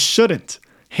thought I shouldn't.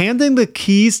 Handing the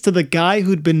keys to the guy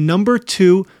who'd been number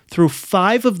 2 through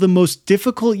 5 of the most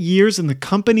difficult years in the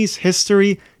company's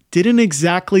history didn't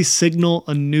exactly signal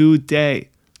a new day.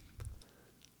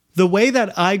 The way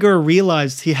that Iger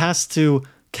realized he has to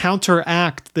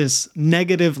counteract this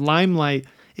negative limelight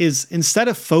is, instead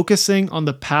of focusing on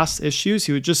the past issues,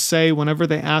 he would just say, whenever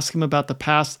they ask him about the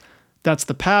past, that's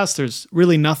the past. There's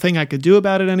really nothing I could do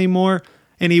about it anymore.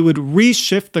 And he would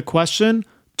reshift the question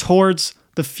towards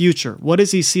the future. What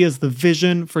does he see as the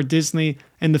vision for Disney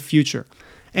and the future?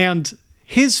 And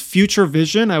his future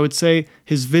vision, I would say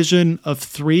his vision of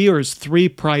 3 or his 3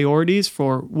 priorities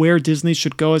for where Disney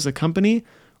should go as a company,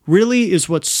 really is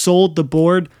what sold the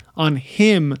board on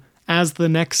him as the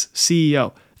next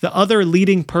CEO. The other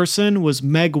leading person was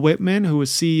Meg Whitman, who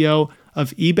was CEO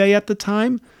of eBay at the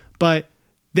time, but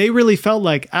they really felt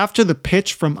like after the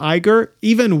pitch from Iger,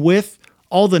 even with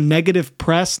all the negative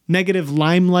press, negative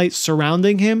limelight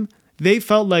surrounding him, they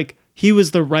felt like he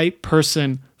was the right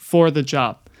person for the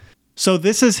job. So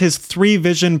this is his 3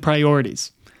 vision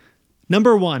priorities.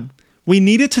 Number 1, we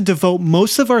needed to devote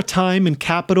most of our time and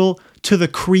capital to the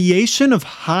creation of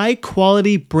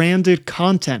high-quality branded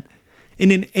content.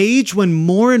 In an age when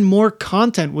more and more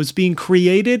content was being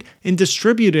created and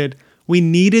distributed, we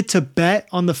needed to bet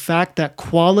on the fact that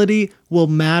quality will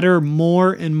matter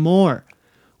more and more.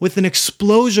 With an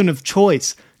explosion of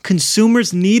choice,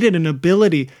 consumers needed an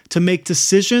ability to make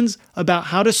decisions about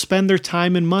how to spend their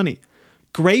time and money.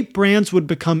 Great brands would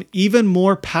become even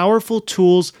more powerful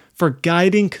tools for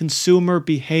guiding consumer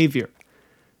behavior.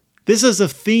 This is a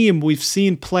theme we've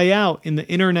seen play out in the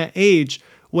internet age,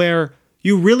 where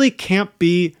you really can't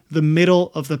be the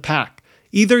middle of the pack.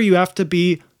 Either you have to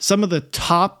be some of the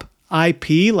top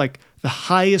IP, like the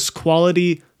highest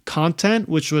quality content,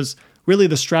 which was really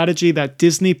the strategy that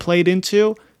Disney played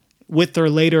into with their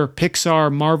later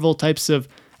Pixar, Marvel types of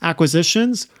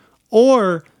acquisitions,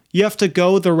 or you have to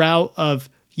go the route of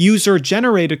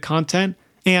user-generated content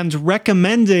and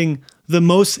recommending the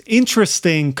most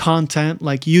interesting content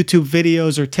like YouTube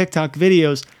videos or TikTok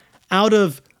videos out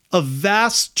of a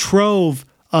vast trove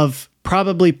of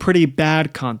probably pretty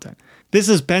bad content. This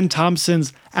is Ben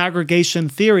Thompson's aggregation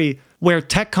theory, where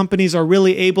tech companies are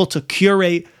really able to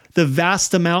curate the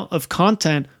vast amount of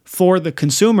content for the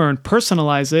consumer and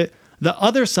personalize it. The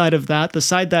other side of that, the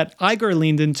side that Iger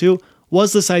leaned into,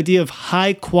 was this idea of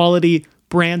high quality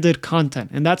branded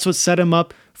content. And that's what set him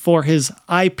up for his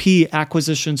IP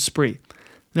acquisition spree.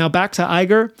 Now back to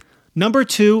Iger. Number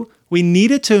 2, we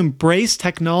needed to embrace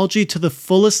technology to the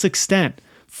fullest extent.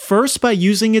 First, by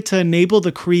using it to enable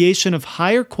the creation of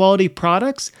higher quality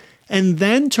products, and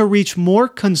then to reach more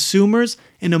consumers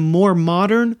in a more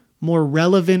modern, more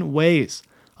relevant ways.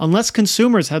 Unless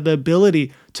consumers had the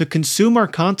ability to consume our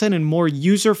content in more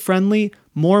user-friendly,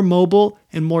 more mobile,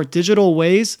 and more digital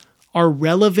ways, our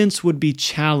relevance would be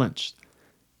challenged.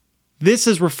 This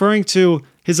is referring to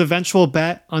his eventual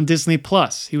bet on Disney+.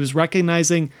 He was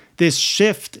recognizing this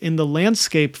shift in the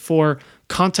landscape for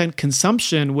content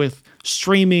consumption with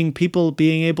streaming, people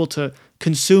being able to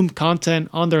consume content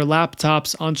on their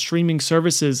laptops, on streaming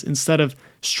services, instead of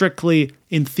strictly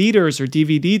in theaters or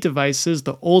DVD devices,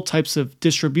 the old types of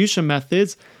distribution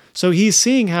methods. So he's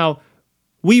seeing how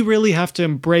we really have to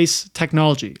embrace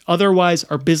technology. Otherwise,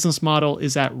 our business model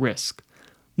is at risk.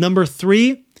 Number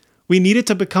 3, we needed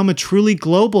to become a truly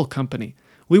global company.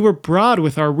 We were broad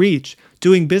with our reach,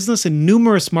 doing business in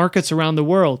numerous markets around the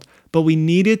world, but we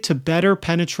needed to better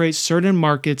penetrate certain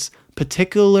markets,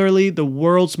 particularly the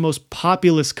world's most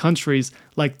populous countries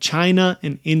like China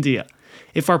and India.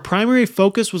 If our primary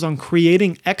focus was on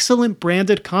creating excellent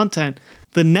branded content,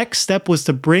 the next step was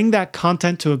to bring that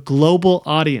content to a global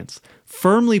audience,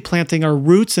 firmly planting our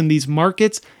roots in these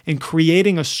markets and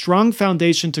creating a strong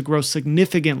foundation to grow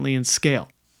significantly in scale.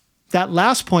 That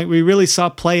last point we really saw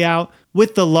play out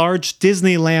with the large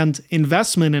Disneyland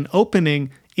investment and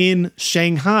opening in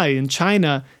Shanghai in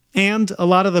China, and a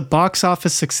lot of the box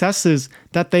office successes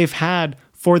that they've had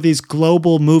for these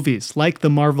global movies, like the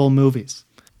Marvel movies.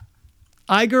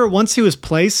 Iger, once he was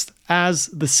placed as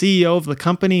the CEO of the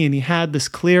company and he had this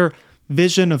clear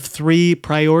vision of 3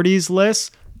 priorities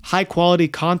lists, high quality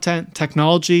content,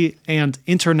 technology, and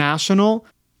international,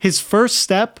 his first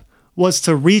step was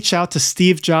to reach out to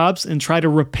Steve Jobs and try to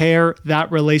repair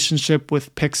that relationship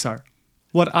with Pixar.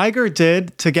 What Iger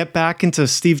did to get back into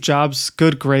Steve Jobs'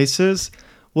 good graces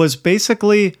was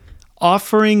basically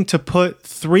offering to put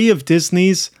 3 of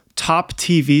Disney's top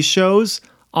TV shows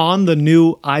on the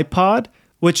new iPod,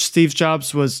 which Steve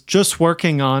Jobs was just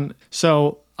working on.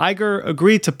 So Iger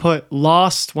agreed to put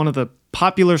Lost, one of the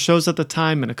popular shows at the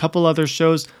time, and a couple other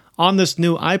shows on this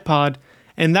new iPod.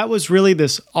 And that was really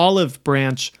this olive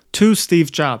branch to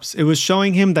Steve Jobs. It was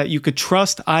showing him that you could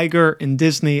trust Iger and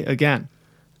Disney again.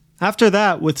 After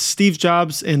that, with Steve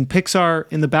Jobs and Pixar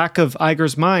in the back of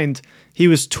Iger's mind, he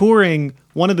was touring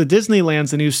one of the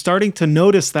Disneylands and he was starting to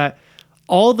notice that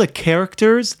all the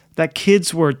characters that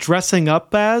kids were dressing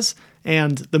up as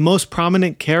and the most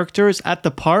prominent characters at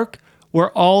the park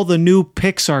were all the new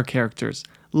Pixar characters,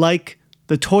 like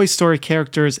the Toy Story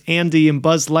characters, Andy and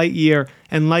Buzz Lightyear,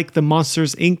 and like the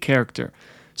Monsters, Inc. character.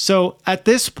 So at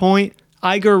this point,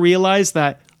 Iger realized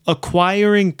that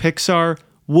acquiring Pixar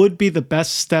would be the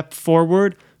best step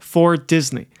forward for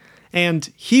Disney.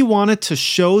 And he wanted to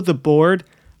show the board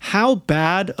how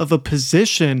bad of a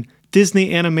position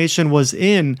Disney Animation was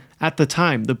in at the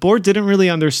time. The board didn't really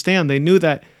understand. They knew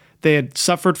that they had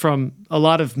suffered from a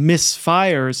lot of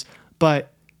misfires,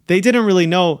 but they didn't really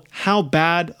know how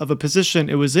bad of a position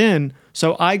it was in.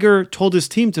 So Iger told his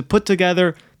team to put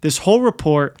together this whole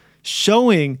report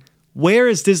showing where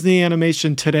is Disney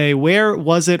Animation today, where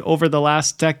was it over the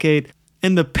last decade.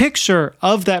 And the picture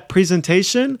of that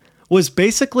presentation was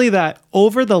basically that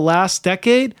over the last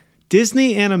decade,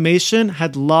 Disney Animation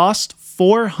had lost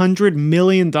 $400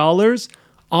 million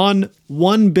on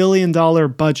 $1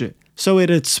 billion budget. So it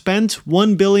had spent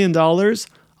 $1 billion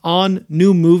on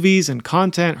new movies and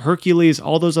content, Hercules,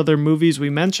 all those other movies we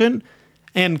mentioned,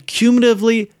 and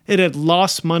cumulatively it had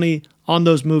lost money on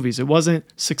those movies. It wasn't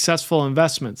successful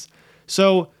investments.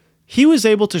 So he was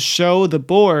able to show the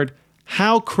board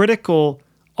how critical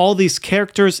all these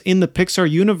characters in the Pixar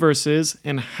universe is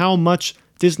and how much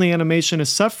Disney Animation is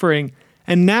suffering.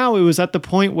 And now it was at the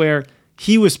point where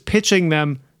he was pitching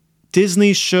them,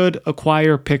 Disney should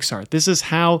acquire Pixar. This is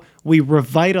how we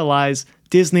revitalize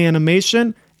Disney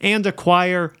Animation and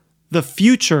acquire the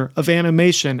future of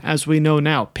animation as we know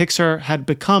now. Pixar had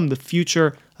become the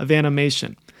future of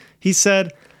animation. He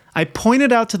said, I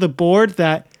pointed out to the board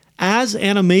that as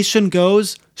animation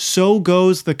goes, so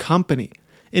goes the company.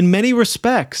 In many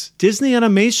respects, Disney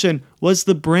Animation was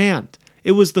the brand.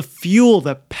 It was the fuel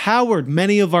that powered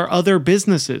many of our other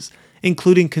businesses,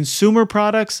 including consumer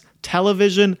products,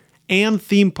 television, and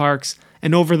theme parks.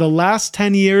 And over the last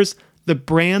 10 years, the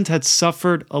brand had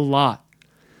suffered a lot.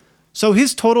 So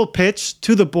his total pitch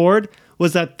to the board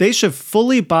was that they should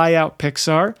fully buy out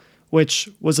Pixar, which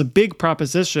was a big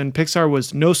proposition. Pixar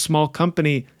was no small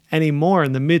company anymore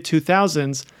in the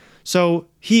mid-2000s. So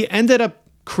he ended up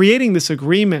creating this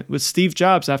agreement with Steve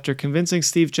Jobs after convincing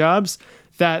Steve Jobs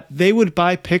that they would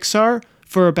buy Pixar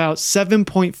for about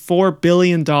 $7.4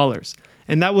 billion.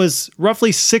 And that was roughly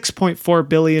 $6.4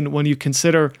 billion when you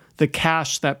consider the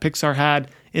cash that Pixar had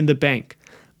in the bank.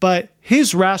 But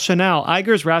his rationale,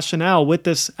 Iger's rationale with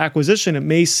this acquisition, it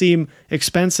may seem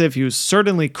expensive. He was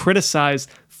certainly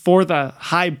criticized for the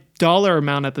high dollar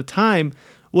amount at the time,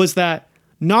 was that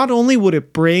not only would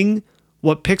it bring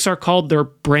what Pixar called their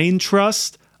brain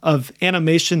trust of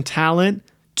animation talent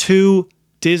to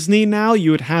Disney now,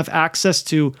 you would have access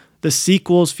to the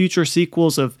sequels, future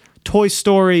sequels of Toy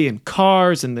Story and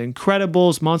Cars and The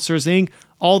Incredibles, Monsters, Inc.,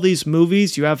 all these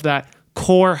movies. You have that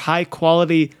core high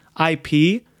quality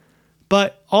IP,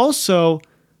 but also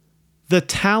the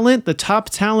talent, the top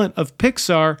talent of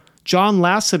Pixar, John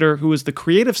Lasseter, who was the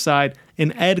creative side,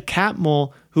 and Ed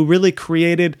Catmull, who really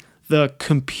created the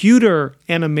computer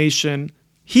animation.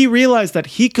 He realized that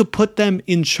he could put them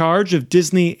in charge of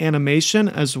Disney animation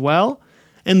as well,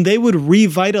 and they would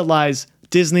revitalize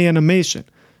Disney animation.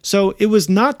 So it was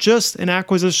not just an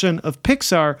acquisition of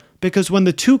Pixar, because when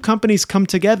the two companies come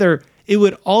together, it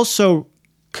would also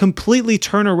completely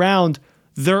turn around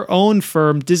their own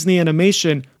firm, Disney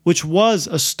Animation, which was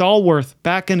a stalwart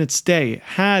back in its day. It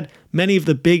had many of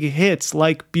the big hits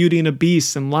like Beauty and the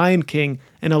Beast and Lion King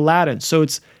and Aladdin. So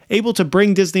it's able to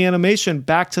bring Disney Animation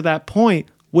back to that point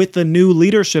with the new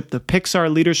leadership, the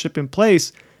Pixar leadership in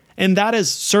place. And that has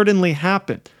certainly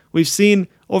happened. We've seen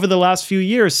over the last few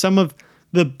years some of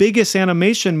the biggest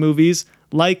animation movies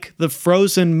like the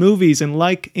Frozen movies and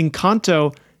like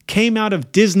Encanto came out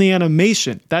of Disney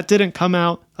Animation. That didn't come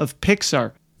out of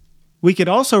Pixar. We could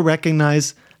also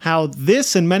recognize how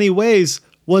this in many ways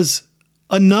was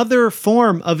another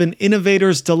form of an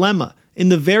innovator's dilemma. In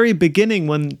the very beginning,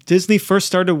 when Disney first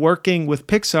started working with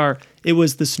Pixar, it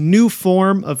was this new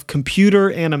form of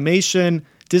computer animation.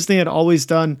 Disney had always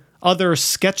done other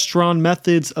sketch-drawn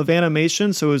methods of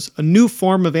animation, so it was a new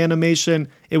form of animation.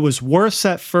 It was worse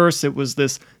at first. It was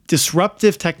this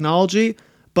disruptive technology,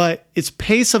 but its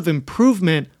pace of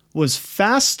improvement was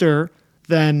faster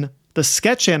than the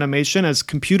sketch animation as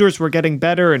computers were getting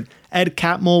better, and Ed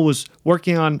Catmull was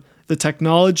working on the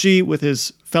technology with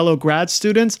his fellow grad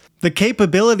students. The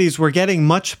capabilities were getting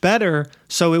much better,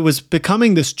 so it was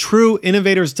becoming this true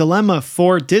innovator's dilemma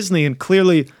for Disney, and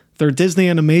clearly their Disney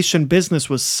animation business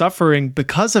was suffering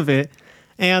because of it.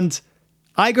 And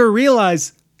Iger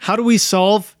realized, how do we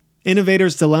solve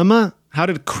innovator's dilemma? How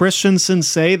did Christensen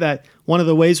say that one of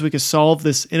the ways we could solve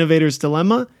this innovator's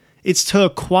dilemma? It's to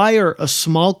acquire a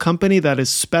small company that is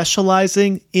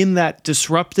specializing in that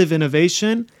disruptive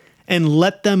innovation and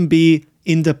let them be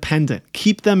independent.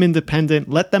 Keep them independent.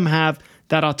 Let them have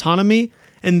that autonomy.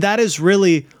 And that is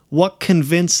really what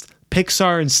convinced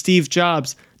Pixar and Steve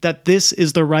Jobs that this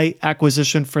is the right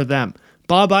acquisition for them.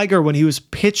 Bob Iger, when he was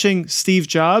pitching Steve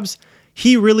Jobs,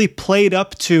 he really played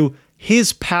up to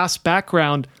his past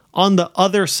background on the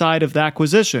other side of the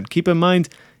acquisition. Keep in mind,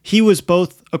 he was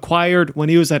both acquired when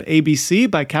he was at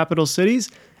ABC by Capital Cities,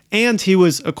 and he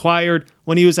was acquired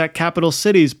when he was at Capital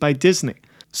Cities by Disney.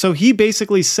 So he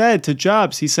basically said to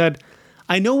Jobs, he said,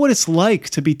 I know what it's like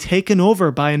to be taken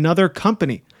over by another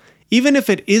company. Even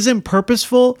if it isn't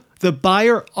purposeful, the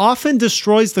buyer often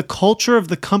destroys the culture of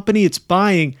the company it's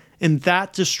buying, and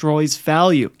that destroys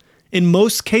value. In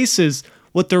most cases,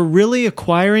 what they're really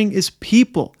acquiring is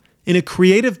people. In a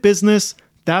creative business,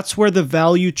 that's where the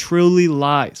value truly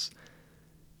lies.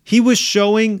 He was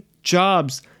showing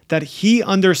Jobs that he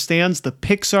understands the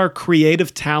Pixar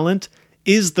creative talent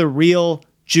is the real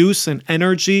juice and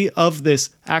energy of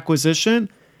this acquisition.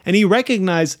 And he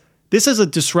recognized this is a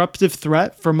disruptive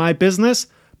threat for my business,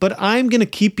 but I'm going to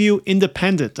keep you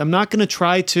independent. I'm not going to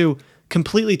try to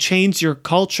completely change your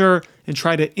culture and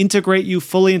try to integrate you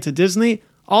fully into Disney.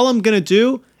 All I'm going to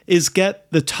do is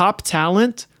get the top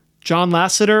talent, John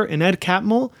Lasseter and Ed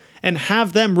Catmull, and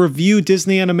have them review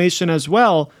Disney animation as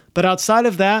well. But outside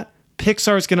of that,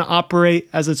 Pixar is going to operate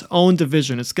as its own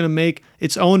division. It's going to make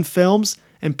its own films,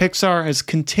 and Pixar has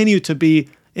continued to be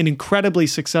an incredibly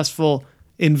successful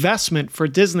investment for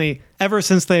Disney ever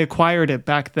since they acquired it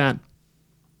back then.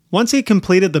 Once he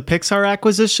completed the Pixar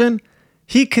acquisition,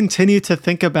 he continued to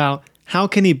think about how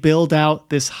can he build out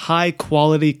this high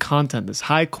quality content, this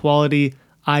high quality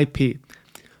IP.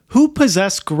 Who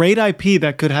possessed great IP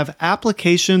that could have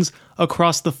applications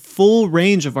across the full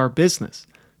range of our business?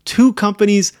 Two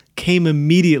companies came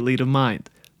immediately to mind: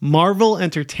 Marvel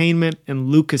Entertainment and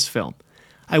Lucasfilm.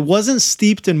 I wasn't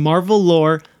steeped in Marvel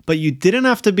lore, but you didn't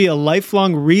have to be a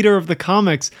lifelong reader of the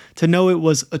comics to know it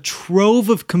was a trove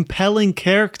of compelling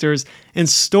characters and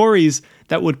stories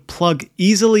that would plug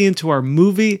easily into our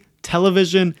movie,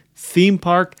 television, theme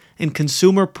park, and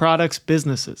consumer products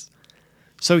businesses.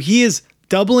 So he is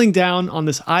doubling down on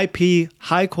this IP,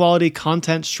 high quality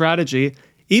content strategy,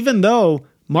 even though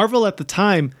Marvel at the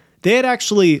time, they had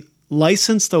actually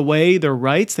licensed away their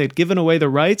rights, they'd given away the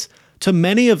rights to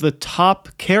many of the top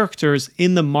characters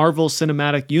in the Marvel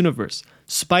Cinematic Universe.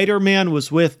 Spider-Man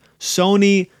was with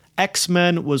Sony,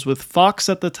 X-Men was with Fox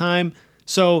at the time,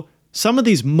 so some of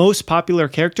these most popular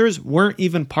characters weren't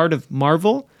even part of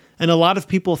Marvel, and a lot of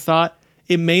people thought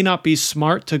it may not be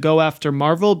smart to go after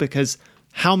Marvel because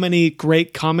how many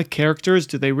great comic characters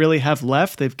do they really have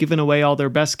left? They've given away all their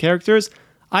best characters.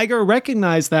 Iger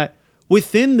recognized that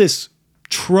within this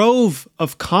trove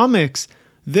of comics,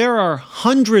 there are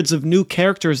hundreds of new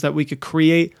characters that we could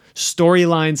create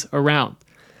storylines around.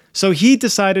 So he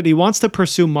decided he wants to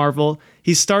pursue Marvel.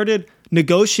 He started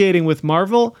negotiating with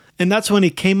Marvel, and that's when he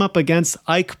came up against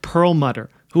Ike Perlmutter,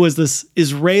 who was this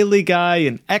Israeli guy,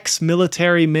 an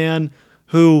ex-military man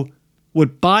who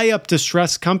would buy up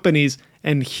distressed companies,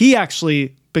 and he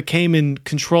actually became in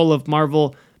control of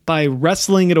Marvel by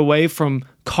wrestling it away from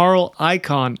Carl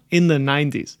Icahn in the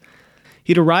 90s.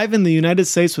 He'd arrive in the United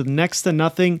States with next to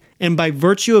nothing, and by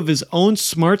virtue of his own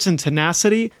smarts and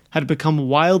tenacity, had become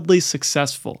wildly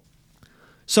successful.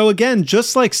 So again,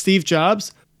 just like Steve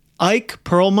Jobs, Ike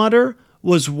Perlmutter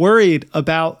was worried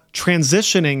about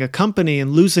transitioning a company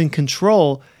and losing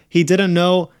control. He didn't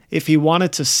know if he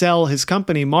wanted to sell his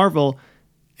company, Marvel.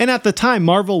 And at the time,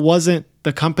 Marvel wasn't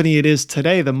the company it is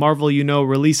today, the Marvel you know,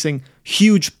 releasing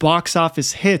huge box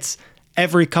office hits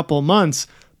every couple months.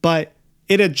 But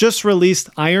it had just released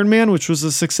Iron Man, which was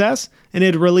a success, and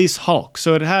it had released Hulk.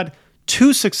 So it had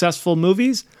two successful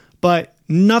movies, but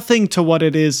nothing to what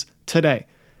it is today.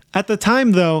 At the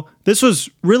time, though, this was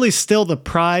really still the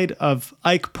pride of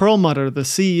Ike Perlmutter, the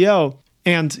CEO,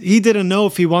 and he didn't know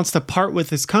if he wants to part with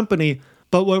his company,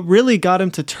 but what really got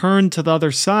him to turn to the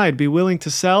other side, be willing to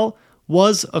sell,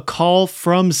 was a call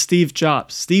from Steve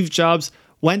Jobs. Steve Jobs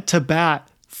went to bat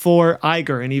for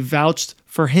Iger, and he vouched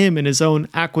for him in his own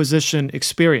acquisition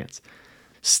experience.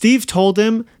 Steve told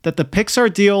him that the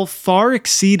Pixar deal far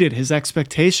exceeded his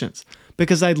expectations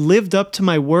because I'd lived up to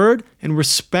my word and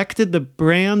respected the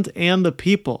brand and the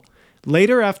people.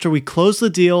 Later, after we closed the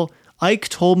deal, Ike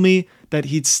told me that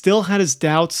he'd still had his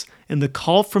doubts, and the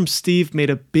call from Steve made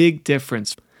a big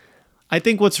difference. I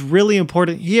think what's really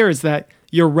important here is that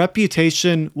your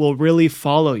reputation will really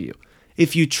follow you.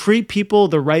 If you treat people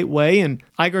the right way, and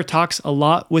Iger talks a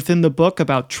lot within the book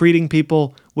about treating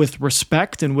people with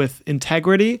respect and with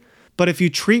integrity, but if you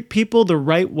treat people the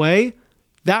right way,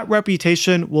 that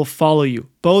reputation will follow you,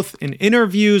 both in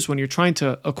interviews, when you're trying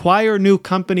to acquire new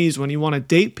companies, when you want to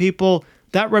date people,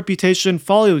 that reputation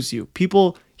follows you.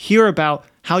 People hear about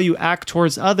how you act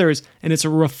towards others, and it's a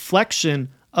reflection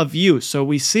of you. So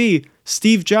we see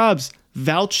Steve Jobs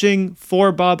vouching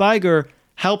for Bob Iger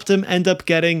helped him end up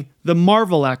getting the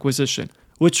Marvel acquisition,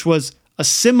 which was a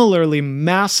similarly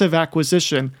massive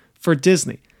acquisition for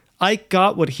Disney. Ike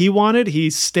got what he wanted. He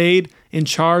stayed in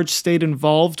charge, stayed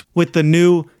involved with the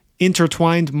new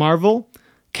intertwined Marvel.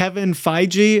 Kevin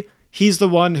Feige, he's the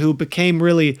one who became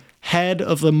really head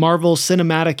of the Marvel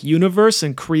Cinematic Universe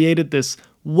and created this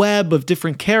web of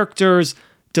different characters,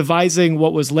 devising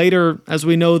what was later, as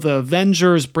we know, the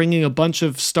Avengers, bringing a bunch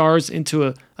of stars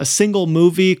into a single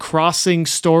movie, crossing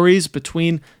stories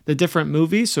between the different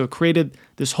movies. So it created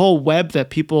this whole web that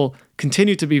people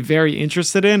continue to be very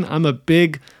interested in. I'm a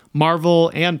big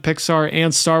Marvel and Pixar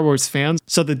and Star Wars fan,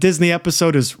 so the Disney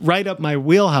episode is right up my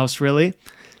wheelhouse, really.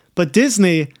 But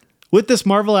Disney, with this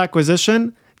Marvel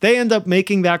acquisition, they end up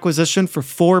making the acquisition for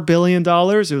 $4 billion.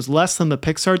 It was less than the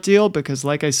Pixar deal because,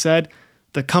 like I said,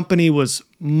 the company was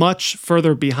much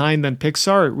further behind than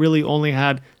Pixar. It really only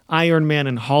had Iron Man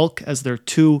and Hulk as their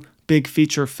two big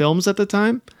feature films at the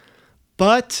time.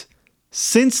 But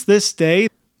since this day,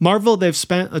 Marvel, they've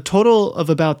spent a total of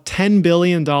about $10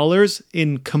 billion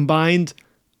in combined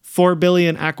 $4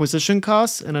 billion acquisition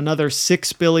costs and another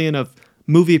 $6 billion of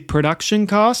movie production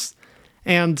costs.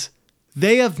 And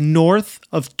they have north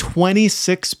of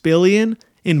 $26 billion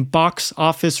in box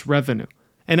office revenue.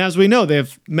 And as we know, they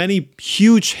have many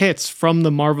huge hits from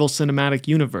the Marvel Cinematic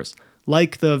Universe,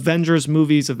 like the Avengers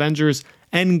movies, Avengers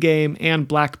Endgame and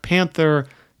Black Panther,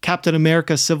 Captain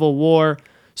America Civil War.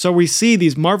 So we see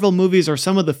these Marvel movies are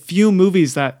some of the few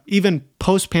movies that, even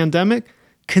post-pandemic,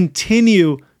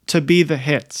 continue to be the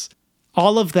hits.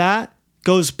 All of that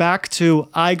goes back to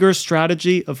Iger's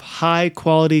strategy of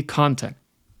high-quality content.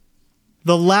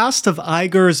 The last of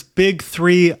Iger's big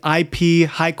three IP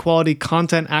high-quality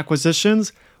content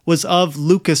acquisitions was of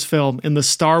Lucasfilm in the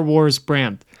Star Wars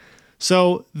brand.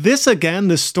 So this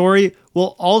story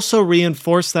will also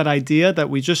reinforce that idea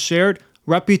that we just shared.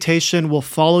 Reputation will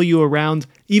follow you around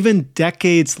even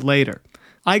decades later.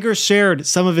 Iger shared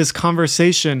some of his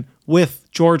conversation with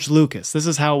George Lucas. This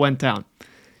is how it went down.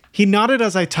 He nodded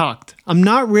as I talked. "I'm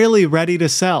not really ready to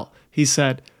sell," he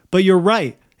said, "but you're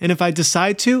right. And if I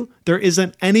decide to, there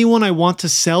isn't anyone I want to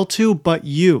sell to but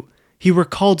you." He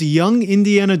recalled young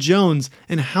Indiana Jones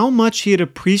and how much he had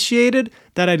appreciated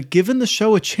that I'd given the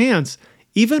show a chance,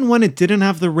 even when it didn't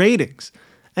have the ratings.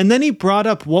 And then he brought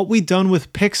up what we'd done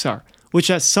with Pixar, which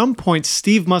at some point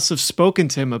Steve must have spoken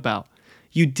to him about.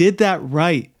 "You did that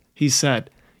right," he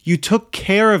said. "You took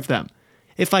care of them.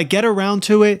 If I get around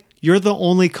to it, you're the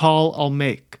only call I'll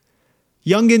make."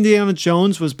 Young Indiana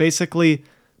Jones was basically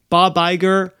Bob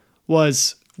Iger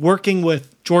was working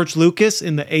with George Lucas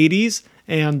in the 80s,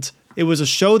 and it was a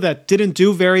show that didn't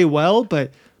do very well,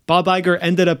 but Bob Iger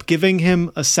ended up giving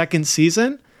him a second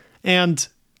season. And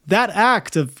that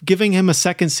act of giving him a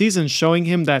second season, showing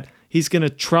him that he's going to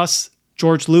trust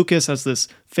George Lucas as this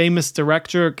famous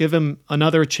director, give him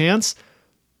another chance,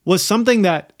 was something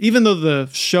that, even though the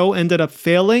show ended up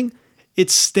failing, it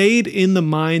stayed in the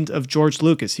mind of George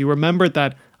Lucas. He remembered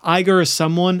that Iger is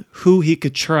someone who he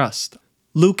could trust.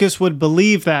 Lucas would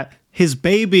believe that his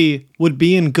baby would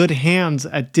be in good hands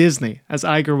at Disney, as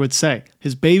Iger would say.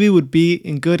 His baby would be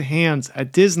in good hands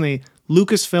at Disney.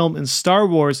 Lucasfilm and Star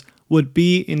Wars would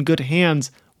be in good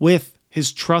hands with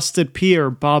his trusted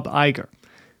peer, Bob Iger.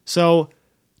 So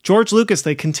George Lucas,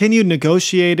 they continued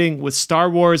negotiating with Star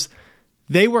Wars.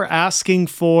 They were asking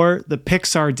for the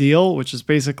Pixar deal, which is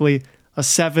basically a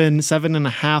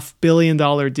 $7.5 billion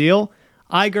deal.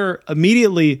 Iger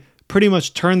immediately pretty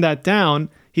much turned that down.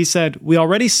 He said, "We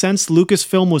already sensed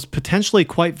Lucasfilm was potentially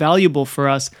quite valuable for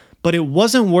us, but it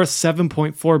wasn't worth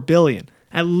 $7.4 billion,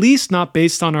 at least not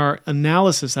based on our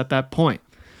analysis at that point.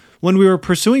 When we were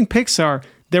pursuing Pixar,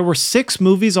 there were 6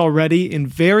 movies already in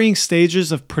varying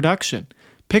stages of production.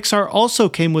 Pixar also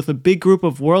came with a big group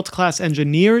of world-class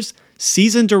engineers,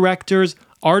 seasoned directors,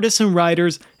 artists and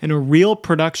writers, and a real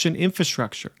production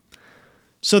infrastructure."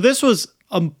 So this was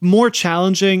a more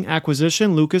challenging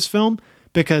acquisition, Lucasfilm,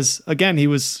 because, again, he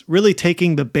was really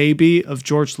taking the baby of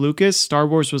George Lucas. Star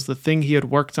Wars was the thing he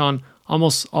had worked on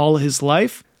almost all his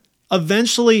life.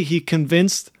 Eventually, he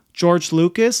convinced George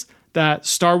Lucas that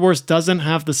Star Wars doesn't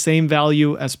have the same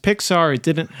value as Pixar. It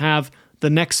didn't have the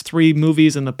next 3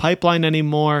 movies in the pipeline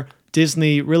anymore.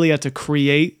 Disney really had to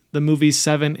create the movies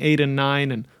 7, 8, and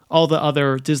 9 and all the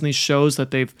other Disney shows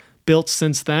that they've built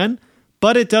since then.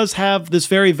 But it does have this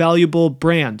very valuable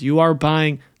brand. You are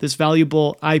buying this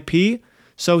valuable IP.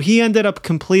 So he ended up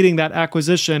completing that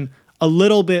acquisition a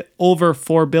little bit over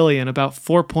 $4 billion, about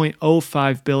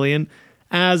 $4.05 billion,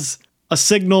 as a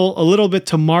signal a little bit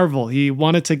to Marvel. He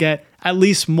wanted to get at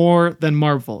least more than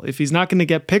Marvel. If he's not going to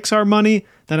get Pixar money,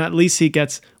 then at least he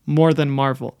gets more than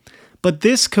Marvel. But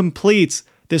this completes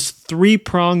this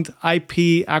 3-pronged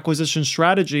IP acquisition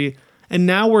strategy, and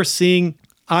now we're seeing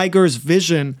Iger's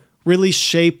vision really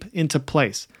shape into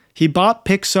place. He bought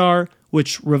Pixar,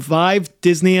 which revived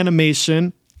Disney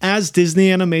Animation. As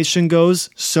Disney Animation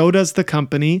goes, so does the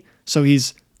company. So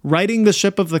he's righting the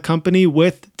ship of the company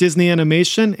with Disney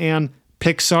Animation and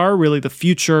Pixar, really the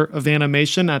future of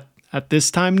animation at this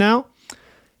time now.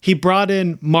 He brought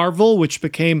in Marvel, which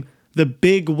became the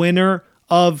big winner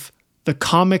of the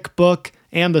comic book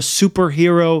and the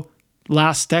superhero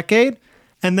last decade.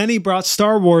 And then he brought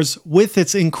Star Wars with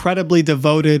its incredibly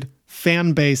devoted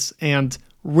fan base and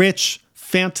rich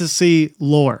fantasy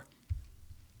lore.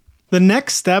 The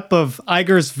next step of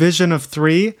Iger's vision of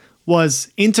 3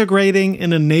 was integrating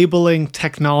and enabling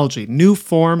technology, new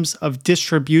forms of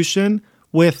distribution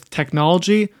with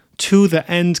technology to the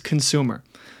end consumer.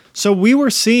 So we were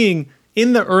seeing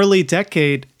in the early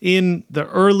decade, in the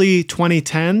early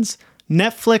 2010s,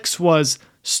 Netflix was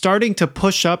starting to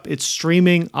push up its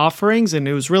streaming offerings, and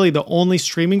it was really the only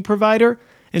streaming provider.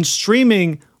 And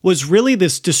streaming was really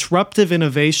this disruptive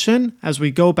innovation. As we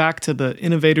go back to the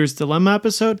Innovator's Dilemma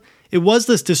episode, it was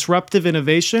this disruptive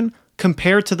innovation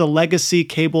compared to the legacy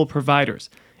cable providers.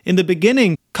 In the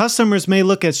beginning, customers may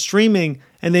look at streaming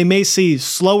and they may see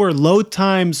slower load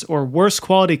times or worse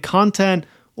quality content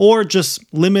or just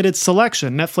limited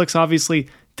selection. Netflix obviously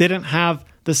didn't have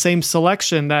the same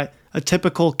selection that a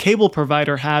typical cable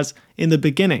provider has in the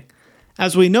beginning.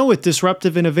 As we know with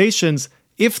disruptive innovations,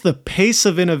 if the pace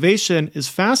of innovation is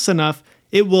fast enough,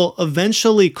 it will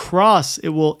eventually it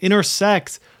will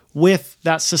intersect with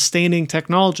that sustaining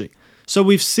technology. So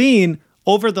we've seen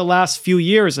over the last few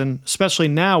years, and especially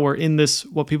now, we're in this,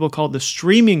 what people call the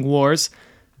streaming wars.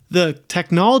 The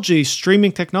technology,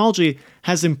 streaming technology,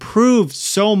 has improved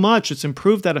so much. It's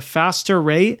improved at a faster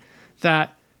rate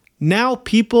that now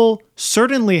people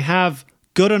certainly have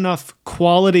good enough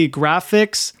quality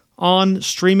graphics on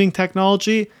streaming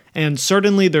technology. And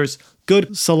certainly there's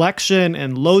good selection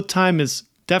and load time is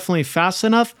definitely fast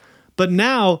enough. But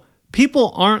now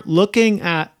people aren't looking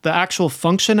at the actual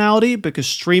functionality because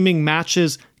streaming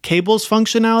matches cable's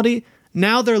functionality.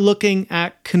 Now they're looking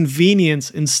at convenience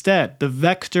instead. The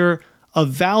vector of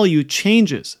value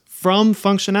changes from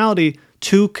functionality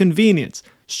to convenience.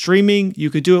 Streaming, you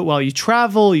could do it while you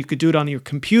travel, you could do it on your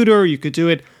computer, you could do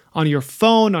it on your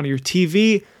phone, on your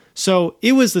TV. So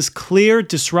it was this clear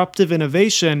disruptive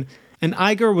innovation, and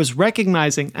Iger was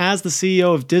recognizing as the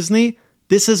CEO of Disney,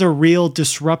 this is a real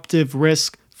disruptive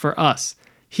risk for us.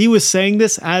 He was saying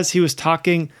this as he was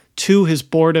talking to his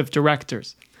board of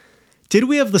directors. Did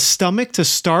we have the stomach to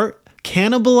start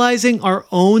cannibalizing our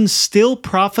own still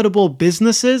profitable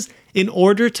businesses in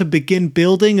order to begin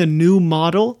building a new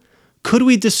model? Could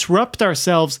we disrupt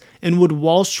ourselves, and would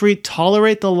Wall Street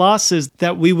tolerate the losses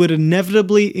that we would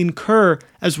inevitably incur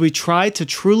as we try to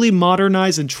truly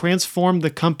modernize and transform the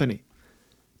company?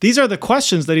 These are the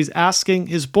questions that he's asking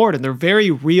his board, and they're very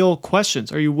real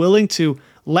questions. Are you willing to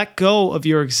let go of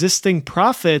your existing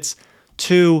profits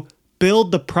to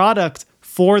build the product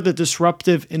for the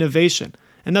disruptive innovation?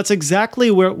 And that's exactly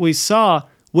what we saw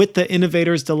with the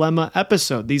Innovator's Dilemma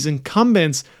episode. These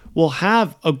incumbents will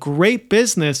have a great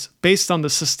business based on the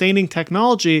sustaining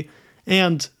technology,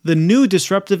 and the new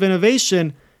disruptive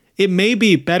innovation, it may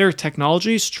be better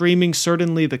technology. Streaming,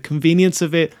 certainly the convenience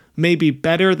of it may be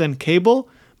better than cable,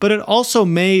 but it also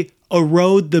may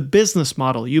erode the business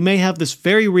model. You may have this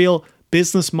very real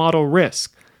business model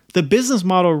risk. The business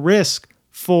model risk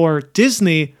for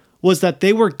Disney was that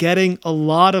they were getting a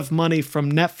lot of money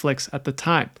from Netflix at the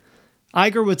time.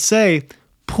 Iger would say,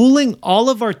 pooling all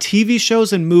of our TV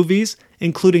shows and movies,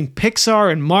 including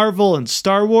Pixar and Marvel and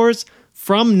Star Wars,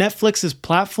 from Netflix's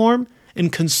platform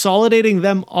and consolidating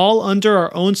them all under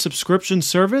our own subscription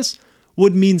service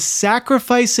would mean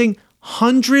sacrificing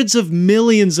hundreds of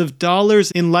millions of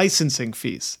dollars in licensing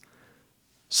fees.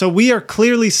 So we are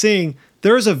clearly seeing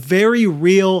there is a very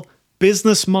real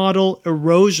business model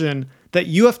erosion that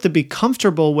you have to be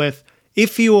comfortable with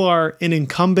if you are an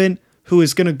incumbent who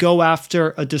is going to go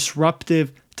after a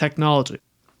disruptive technology.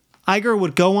 Iger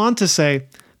would go on to say,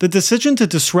 the decision to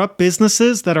disrupt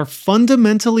businesses that are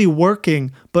fundamentally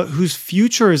working but whose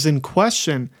future is in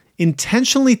question,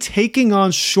 intentionally taking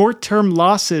on short-term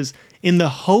losses in the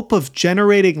hope of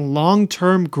generating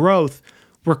long-term growth,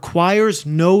 requires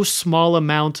no small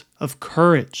amount of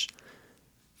courage.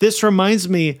 This reminds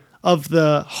me of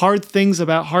the Hard Things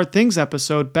About Hard Things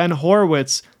episode. Ben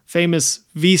Horowitz, famous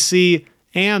VC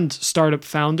and startup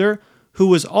founder, who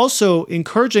was also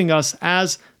encouraging us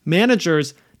as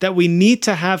managers that we need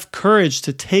to have courage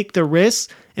to take the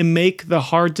risks and make the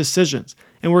hard decisions.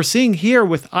 And we're seeing here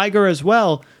with Iger as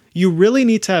well, you really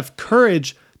need to have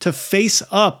courage to face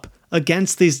up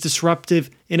against these disruptive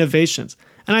innovations.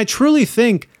 And I truly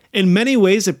think in many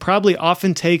ways, it probably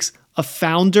often takes a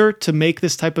founder to make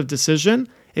this type of decision.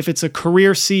 If it's a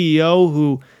career CEO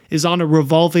who is on a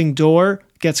revolving door,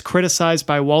 gets criticized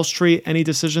by Wall Street, any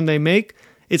decision they make,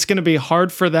 it's going to be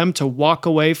hard for them to walk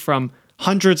away from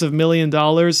hundreds of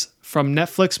 $millions from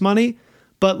Netflix money.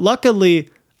 But luckily,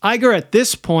 Iger at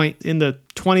this point in the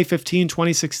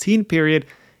 2015-2016 period,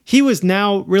 he was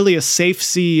now really a safe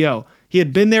CEO. He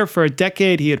had been there for a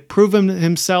decade. He had proven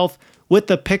himself with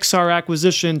the Pixar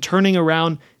acquisition, turning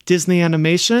around Disney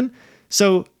Animation.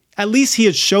 So at least he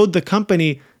had showed the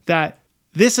company that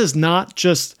this is not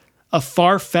just a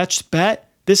far-fetched bet.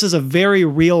 This is a very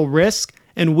real risk,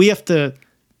 and we have to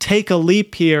take a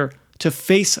leap here to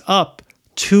face up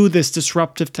to this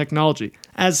disruptive technology.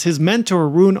 As his mentor,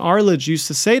 Roone Arledge, used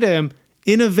to say to him,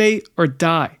 innovate or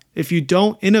die. If you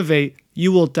don't innovate,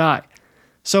 you will die.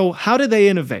 So how did they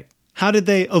innovate? How did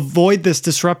they avoid this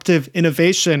disruptive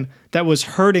innovation that was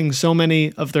hurting so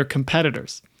many of their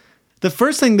competitors? The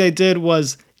first thing they did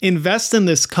was invest in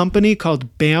this company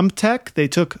called BAMTech. They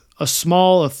took a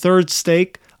third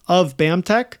stake of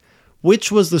BAMTech,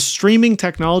 which was the streaming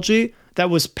technology that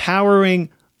was powering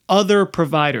other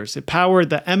providers. It powered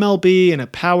the MLB and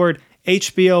it powered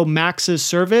HBO Max's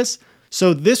service.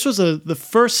 So this was the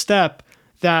first step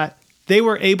that they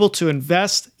were able to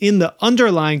invest in the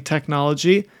underlying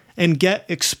technology and get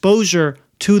exposure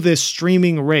to this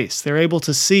streaming race. They're able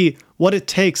to see what it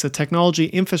takes, the technology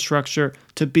infrastructure,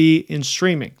 to be in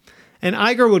streaming. And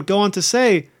Iger would go on to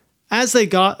say, as they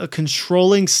got a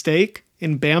controlling stake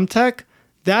in BAMTech,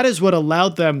 That is what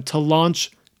allowed them to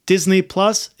launch Disney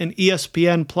Plus and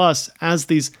ESPN Plus as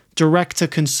these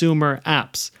direct-to-consumer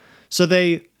apps. So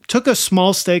they took a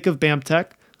small stake of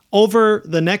BAMTech. Over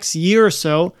the next year or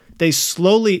so, they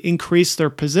slowly increased their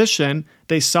position.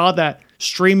 They saw that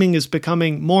streaming is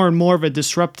becoming more and more of a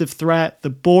disruptive threat. The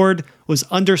board was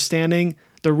understanding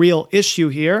the real issue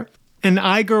here. And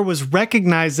Iger was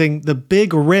recognizing the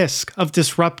big risk of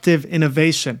disruptive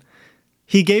innovation.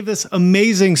 He gave this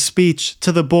amazing speech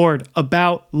to the board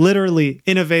about literally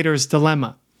innovator's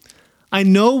dilemma. I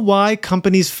know why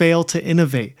companies fail to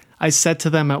innovate, I said to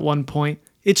them at one point.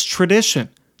 It's tradition.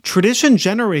 Tradition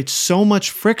generates so much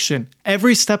friction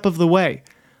every step of the way.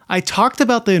 I talked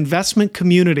about the investment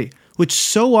community, which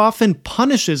so often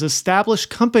punishes established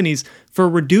companies for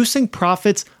reducing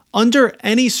profits under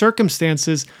any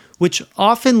circumstances, which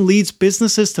often leads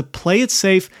businesses to play it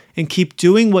safe and keep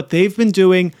doing what they've been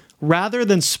doing rather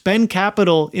than spend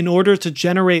capital in order to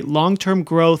generate long-term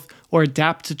growth or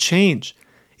adapt to change.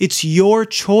 It's your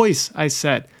choice, I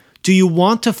said. Do you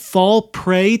want to fall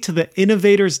prey to the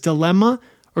innovator's dilemma,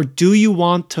 or do you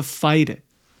want to fight it?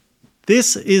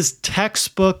 This is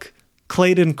textbook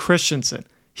Clayton Christensen.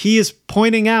 He is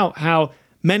pointing out how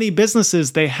many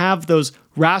businesses, they have those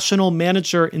rational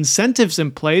manager incentives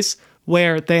in place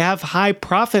where they have high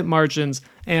profit margins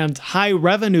and high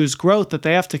revenues growth that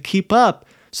they have to keep up.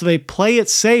 So they play it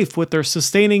safe with their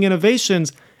sustaining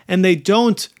innovations, and they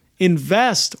don't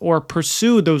invest or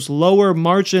pursue those lower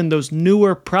margin, those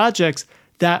newer projects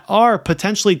that are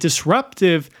potentially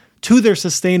disruptive to their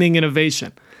sustaining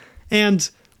innovation. And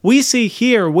we see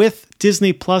here with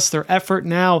Disney Plus, their effort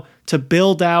now to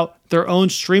build out their own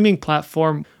streaming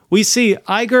platform, we see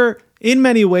Iger, in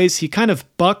many ways, he kind of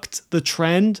bucked the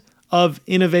trend of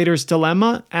innovator's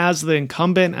dilemma as the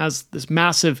incumbent, as this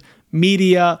massive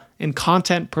media and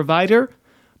content provider.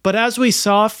 But as we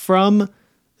saw from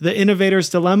the innovator's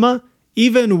dilemma,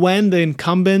 even when the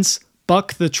incumbents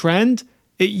buck the trend,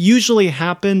 it usually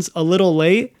happens a little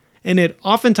late, and it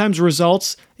oftentimes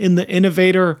results in the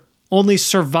innovator only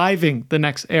surviving the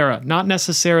next era, not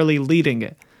necessarily leading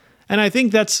it. And I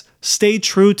think that's stayed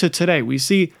true to today. We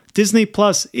see Disney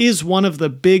Plus is one of the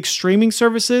big streaming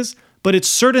services, but it's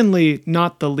certainly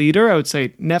not the leader. I would say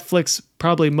Netflix,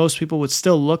 probably most people would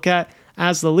still look at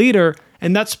as the leader,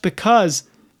 and that's because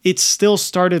it still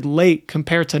started late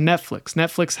compared to Netflix.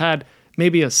 Netflix had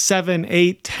maybe a 7,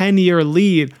 8, 10-year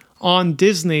lead on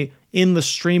Disney in the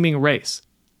streaming race.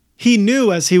 He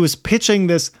knew as he was pitching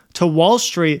this to Wall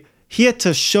Street, he had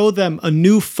to show them a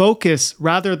new focus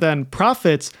rather than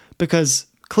profits, because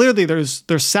clearly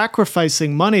they're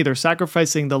sacrificing money. They're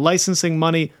sacrificing the licensing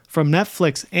money from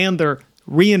Netflix, and they're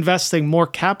reinvesting more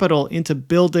capital into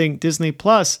building Disney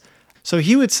Plus. So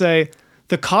he would say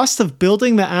the cost of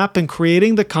building the app and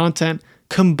creating the content,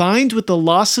 combined with the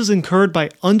losses incurred by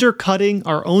undercutting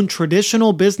our own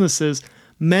traditional businesses,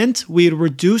 meant we'd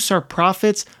reduce our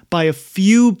profits by a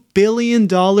few $1 billion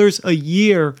a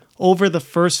year over the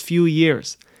first few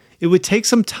years. It would take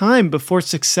some time before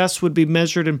success would be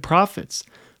measured in profits.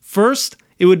 First,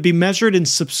 it would be measured in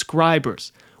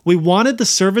subscribers. We wanted the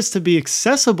service to be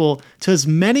accessible to as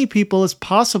many people as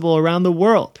possible around the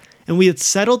world, and we had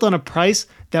settled on a price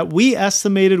that we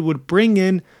estimated would bring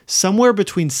in somewhere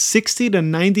between 60 to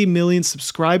 90 million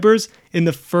subscribers in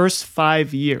the first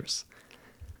 5 years.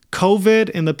 COVID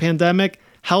and the pandemic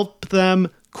helped them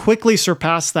quickly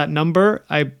surpass that number.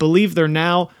 I believe they're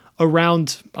now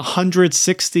around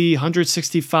 160,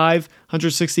 165,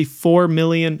 164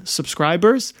 million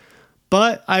subscribers.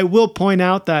 But I will point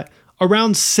out that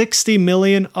around 60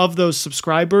 million of those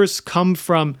subscribers come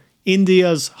from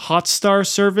India's Hotstar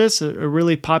service, a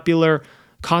really popular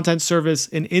content service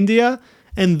in India.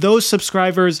 And those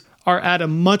subscribers are at a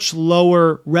much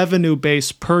lower revenue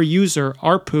base per user,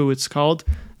 ARPU it's called,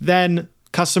 than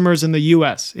customers in the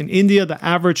US. In India, the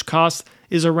average cost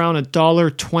is around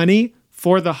 $1.20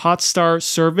 for the Hotstar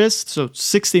service. So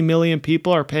 60 million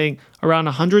people are paying around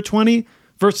 $120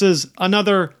 versus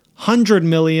another 100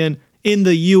 million in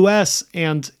the US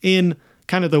and in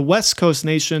kind of the West Coast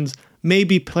nations may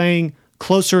be paying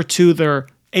closer to their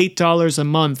 $8 a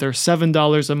month or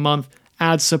 $7 a month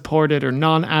ad-supported or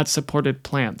non-ad-supported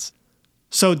plans.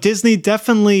 So Disney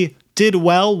definitely did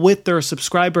well with their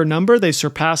subscriber number. They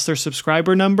surpassed their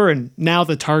subscriber number, and now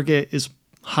the target is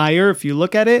higher if you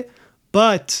look at it.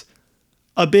 But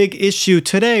a big issue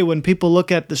today when people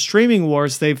look at the streaming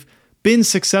wars, they've been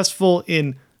successful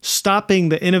in stopping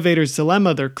the innovator's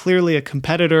dilemma. They're clearly a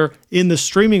competitor in the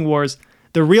streaming wars.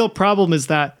 The real problem is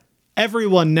that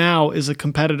everyone now is a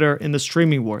competitor in the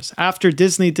streaming wars. After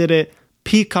Disney did it,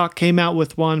 Peacock came out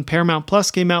with one, Paramount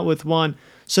Plus came out with one.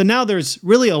 So now there's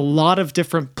really a lot of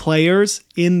different players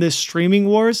in this streaming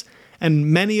wars,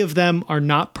 and many of them are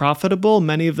not profitable.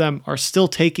 Many of them are still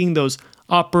taking those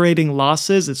operating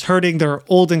losses. It's hurting their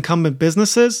old incumbent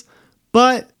businesses.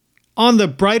 But on the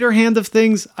brighter hand of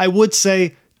things, I would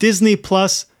say Disney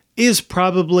Plus is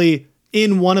probably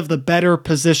in one of the better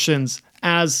positions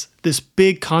as this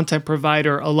big content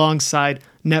provider alongside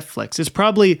Netflix. It's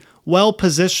probably well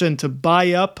positioned to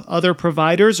buy up other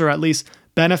providers, or at least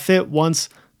benefit once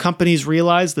companies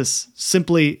realize this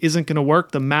simply isn't going to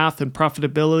work. The math and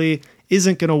profitability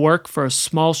isn't going to work for a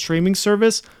small streaming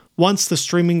service once the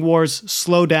streaming wars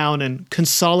slow down and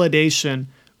consolidation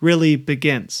really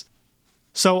begins.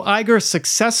 So Iger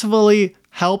successfully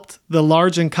helped the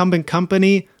large incumbent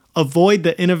company avoid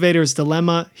the innovator's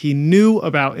dilemma. He knew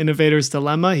about innovator's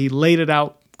dilemma. He laid it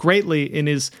out greatly in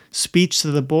his speech to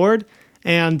the board,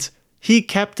 and he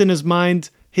kept in his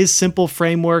mind his simple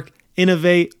framework: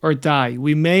 innovate or die.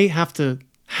 We may have to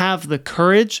have the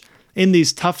courage in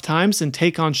these tough times and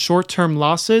take on short-term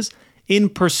losses in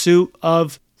pursuit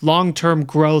of long-term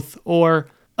growth or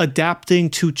adapting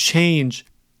to change.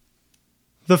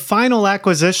 The final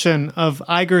acquisition of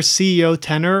Iger's CEO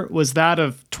tenure was that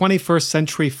of 21st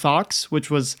Century Fox, which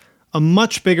was a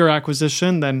much bigger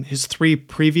acquisition than his three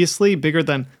previously, bigger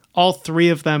than all three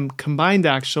of them combined,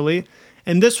 actually.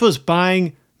 And this was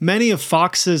buying many of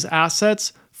Fox's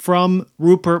assets from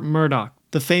Rupert Murdoch,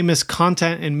 the famous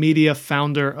content and media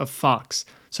founder of Fox.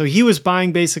 So he was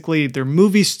buying basically their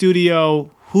movie studio,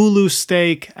 Hulu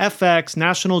stake, FX,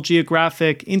 National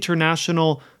Geographic,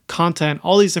 international content,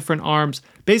 all these different arms,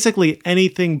 basically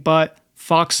anything but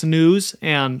Fox News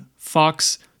and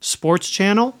Fox Sports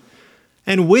Channel.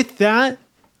 And with that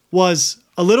was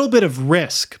a little bit of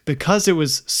risk because it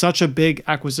was such a big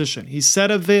acquisition. He said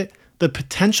of it, the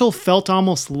potential felt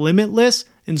almost limitless,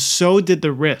 and so did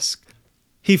the risk.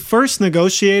 He first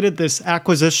negotiated this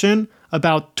acquisition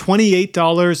about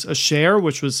 $28 a share,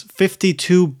 which was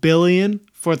 $52 billion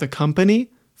for the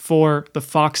company, for the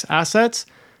Fox assets.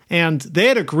 And they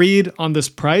had agreed on this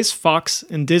price. Fox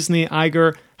and Disney,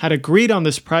 Iger had agreed on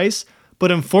this price.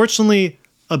 But unfortunately,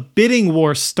 a bidding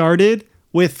war started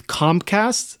with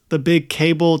Comcast, the big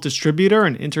cable distributor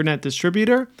and internet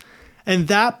distributor. And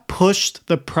that pushed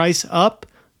the price up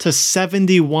to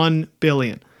 $71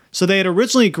 billion. So they had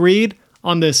originally agreed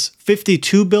on this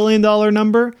 $52 billion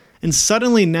number, and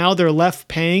suddenly now they're left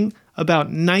paying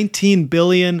about $19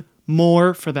 billion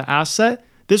more for the asset.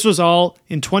 This was all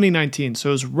in 2019, so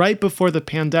it was right before the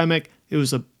pandemic. It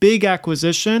was a big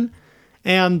acquisition,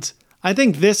 and I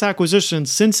think this acquisition,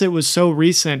 since it was so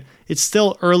recent, it's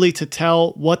still early to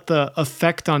tell what the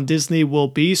effect on Disney will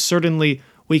be. Certainly,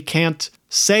 we can't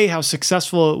say how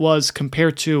successful it was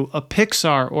compared to a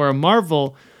Pixar or a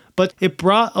Marvel, but it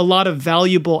brought a lot of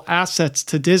valuable assets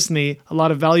to Disney, a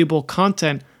lot of valuable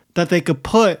content that they could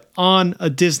put on a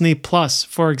Disney Plus,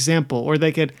 for example, or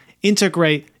they could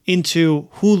integrate into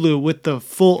Hulu with the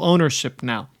full ownership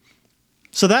now.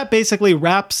 So that basically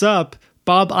wraps up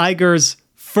Bob Iger's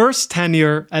first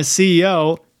tenure as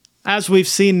CEO. As we've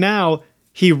seen now,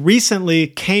 he recently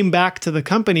came back to the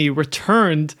company,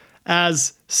 returned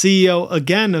as CEO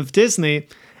again of Disney.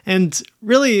 And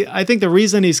really, I think the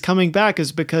reason he's coming back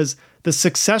is because the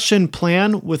succession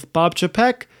plan with Bob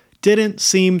Chapek didn't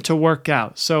seem to work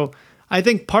out. So I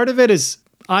think part of it is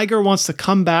Iger wants to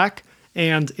come back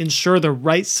and ensure the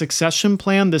right succession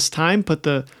plan this time, put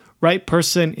the right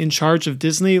person in charge of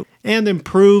Disney, and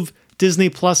improve Disney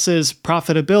Plus's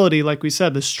profitability. Like we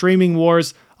said, the streaming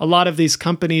wars, a lot of these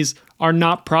companies are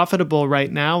not profitable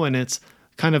right now, and it's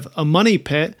kind of a money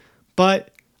pit.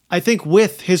 But I think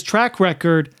with his track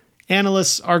record,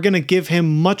 analysts are going to give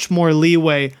him much more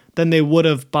leeway than they would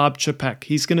have Bob Chapek.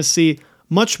 He's going to see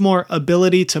much more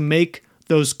ability to make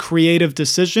those creative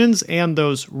decisions and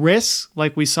those risks,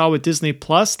 like we saw with Disney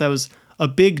Plus. That was a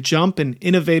big jump, an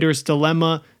innovator's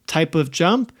dilemma type of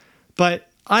jump. But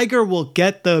Iger will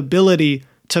get the ability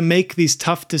to make these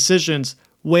tough decisions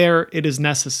where it is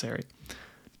necessary.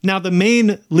 Now, the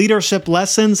main leadership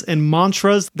lessons and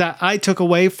mantras that I took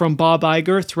away from Bob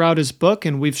Iger throughout his book,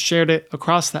 and we've shared it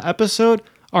across the episode,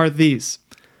 are these.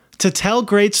 To tell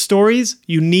great stories,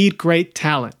 you need great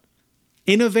talent.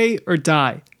 Innovate or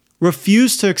die.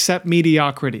 Refuse to accept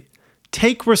mediocrity.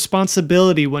 Take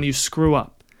responsibility when you screw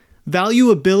up. Value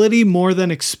ability more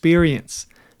than experience.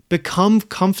 Become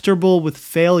comfortable with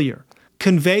failure.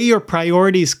 Convey your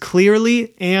priorities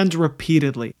clearly and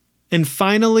repeatedly. And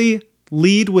finally,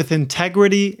 lead with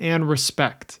integrity and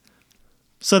respect.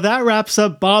 So that wraps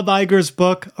up Bob Iger's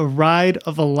book, A Ride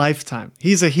of a Lifetime.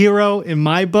 He's a hero in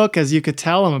my book. As you could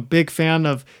tell, I'm a big fan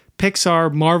of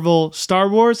Pixar, Marvel, Star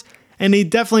Wars. And he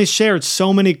definitely shared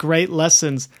so many great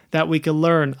lessons that we could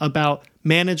learn about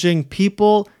managing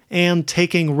people and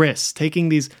taking risks, taking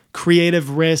these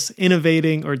creative risks,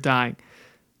 innovating or dying.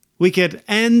 We could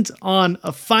end on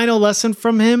a final lesson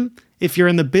from him. If you're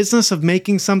in the business of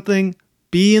making something,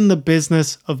 be in the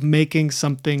business of making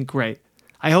something great.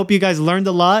 I hope you guys learned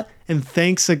a lot, and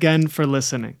thanks again for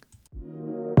listening.